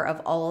core of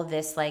all of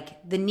this, like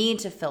the need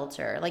to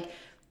filter. Like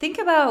think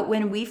about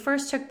when we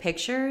first took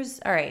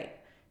pictures. All right,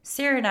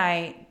 Sarah and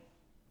I,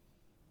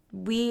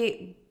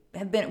 we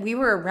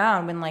were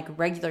around when like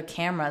regular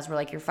cameras were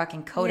like your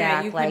fucking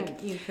Kodak,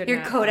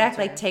 your Kodak,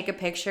 like take a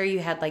picture. You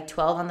had like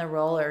 12 on the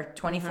roll or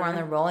 24 on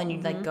the roll, and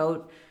you'd like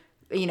go,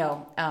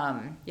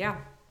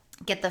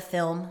 get the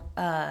film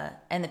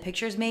and the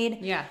pictures made.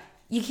 Yeah.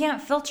 You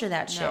can't filter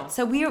that shit. No.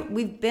 So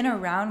we've been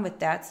around with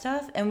that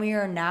stuff, and we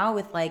are now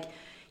with like,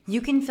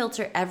 you can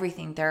filter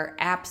everything. There are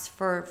apps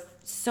for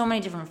so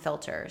many different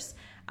filters.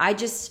 I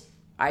just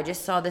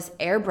saw this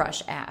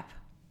airbrush app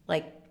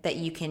like that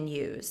you can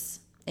use,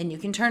 and you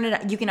can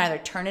you can either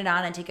turn it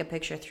on and take a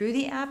picture through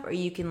the app, or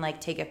you can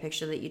like take a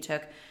picture that you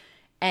took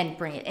and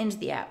bring it into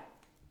the app.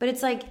 But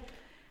it's like,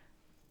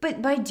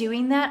 but by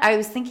doing that, I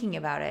was thinking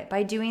about it.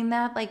 By doing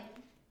that, like,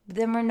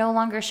 then we're no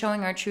longer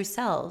showing our true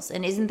selves.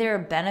 And isn't there a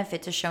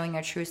benefit to showing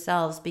our true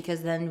selves?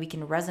 Because then we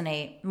can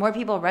resonate. More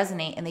people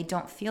resonate, and they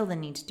don't feel the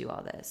need to do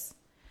all this.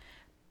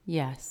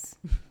 Yes.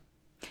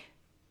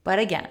 But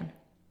again,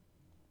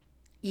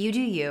 you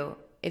do you.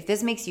 If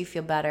this makes you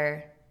feel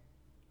better,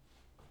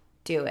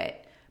 do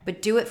it.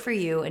 But do it for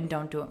you, and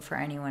don't do it for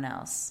anyone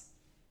else.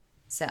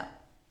 So.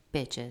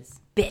 Bitches.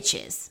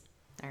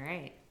 All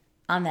right.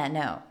 On that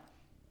note,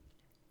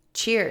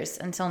 cheers.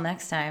 Until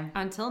next time.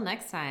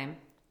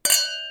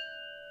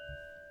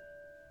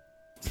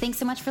 Thanks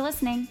so much for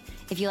listening.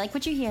 If you like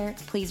what you hear,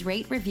 please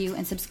rate, review,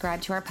 and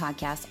subscribe to our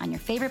podcast on your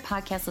favorite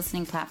podcast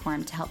listening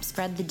platform to help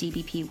spread the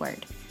DBP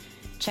word.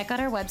 Check out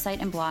our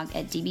website and blog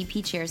at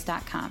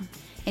dbpcheers.com.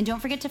 And don't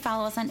forget to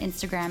follow us on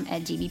Instagram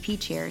at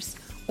dbpcheers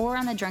or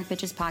on the Drunk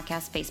Bitches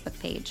Podcast Facebook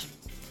page.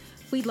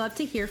 We'd love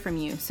to hear from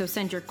you, so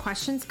send your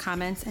questions,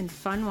 comments, and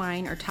fun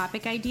wine or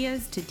topic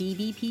ideas to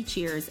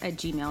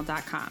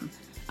dbpcheers@gmail.com.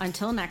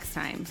 Until next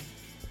time,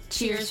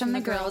 cheers from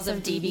the girls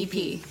of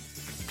DBP.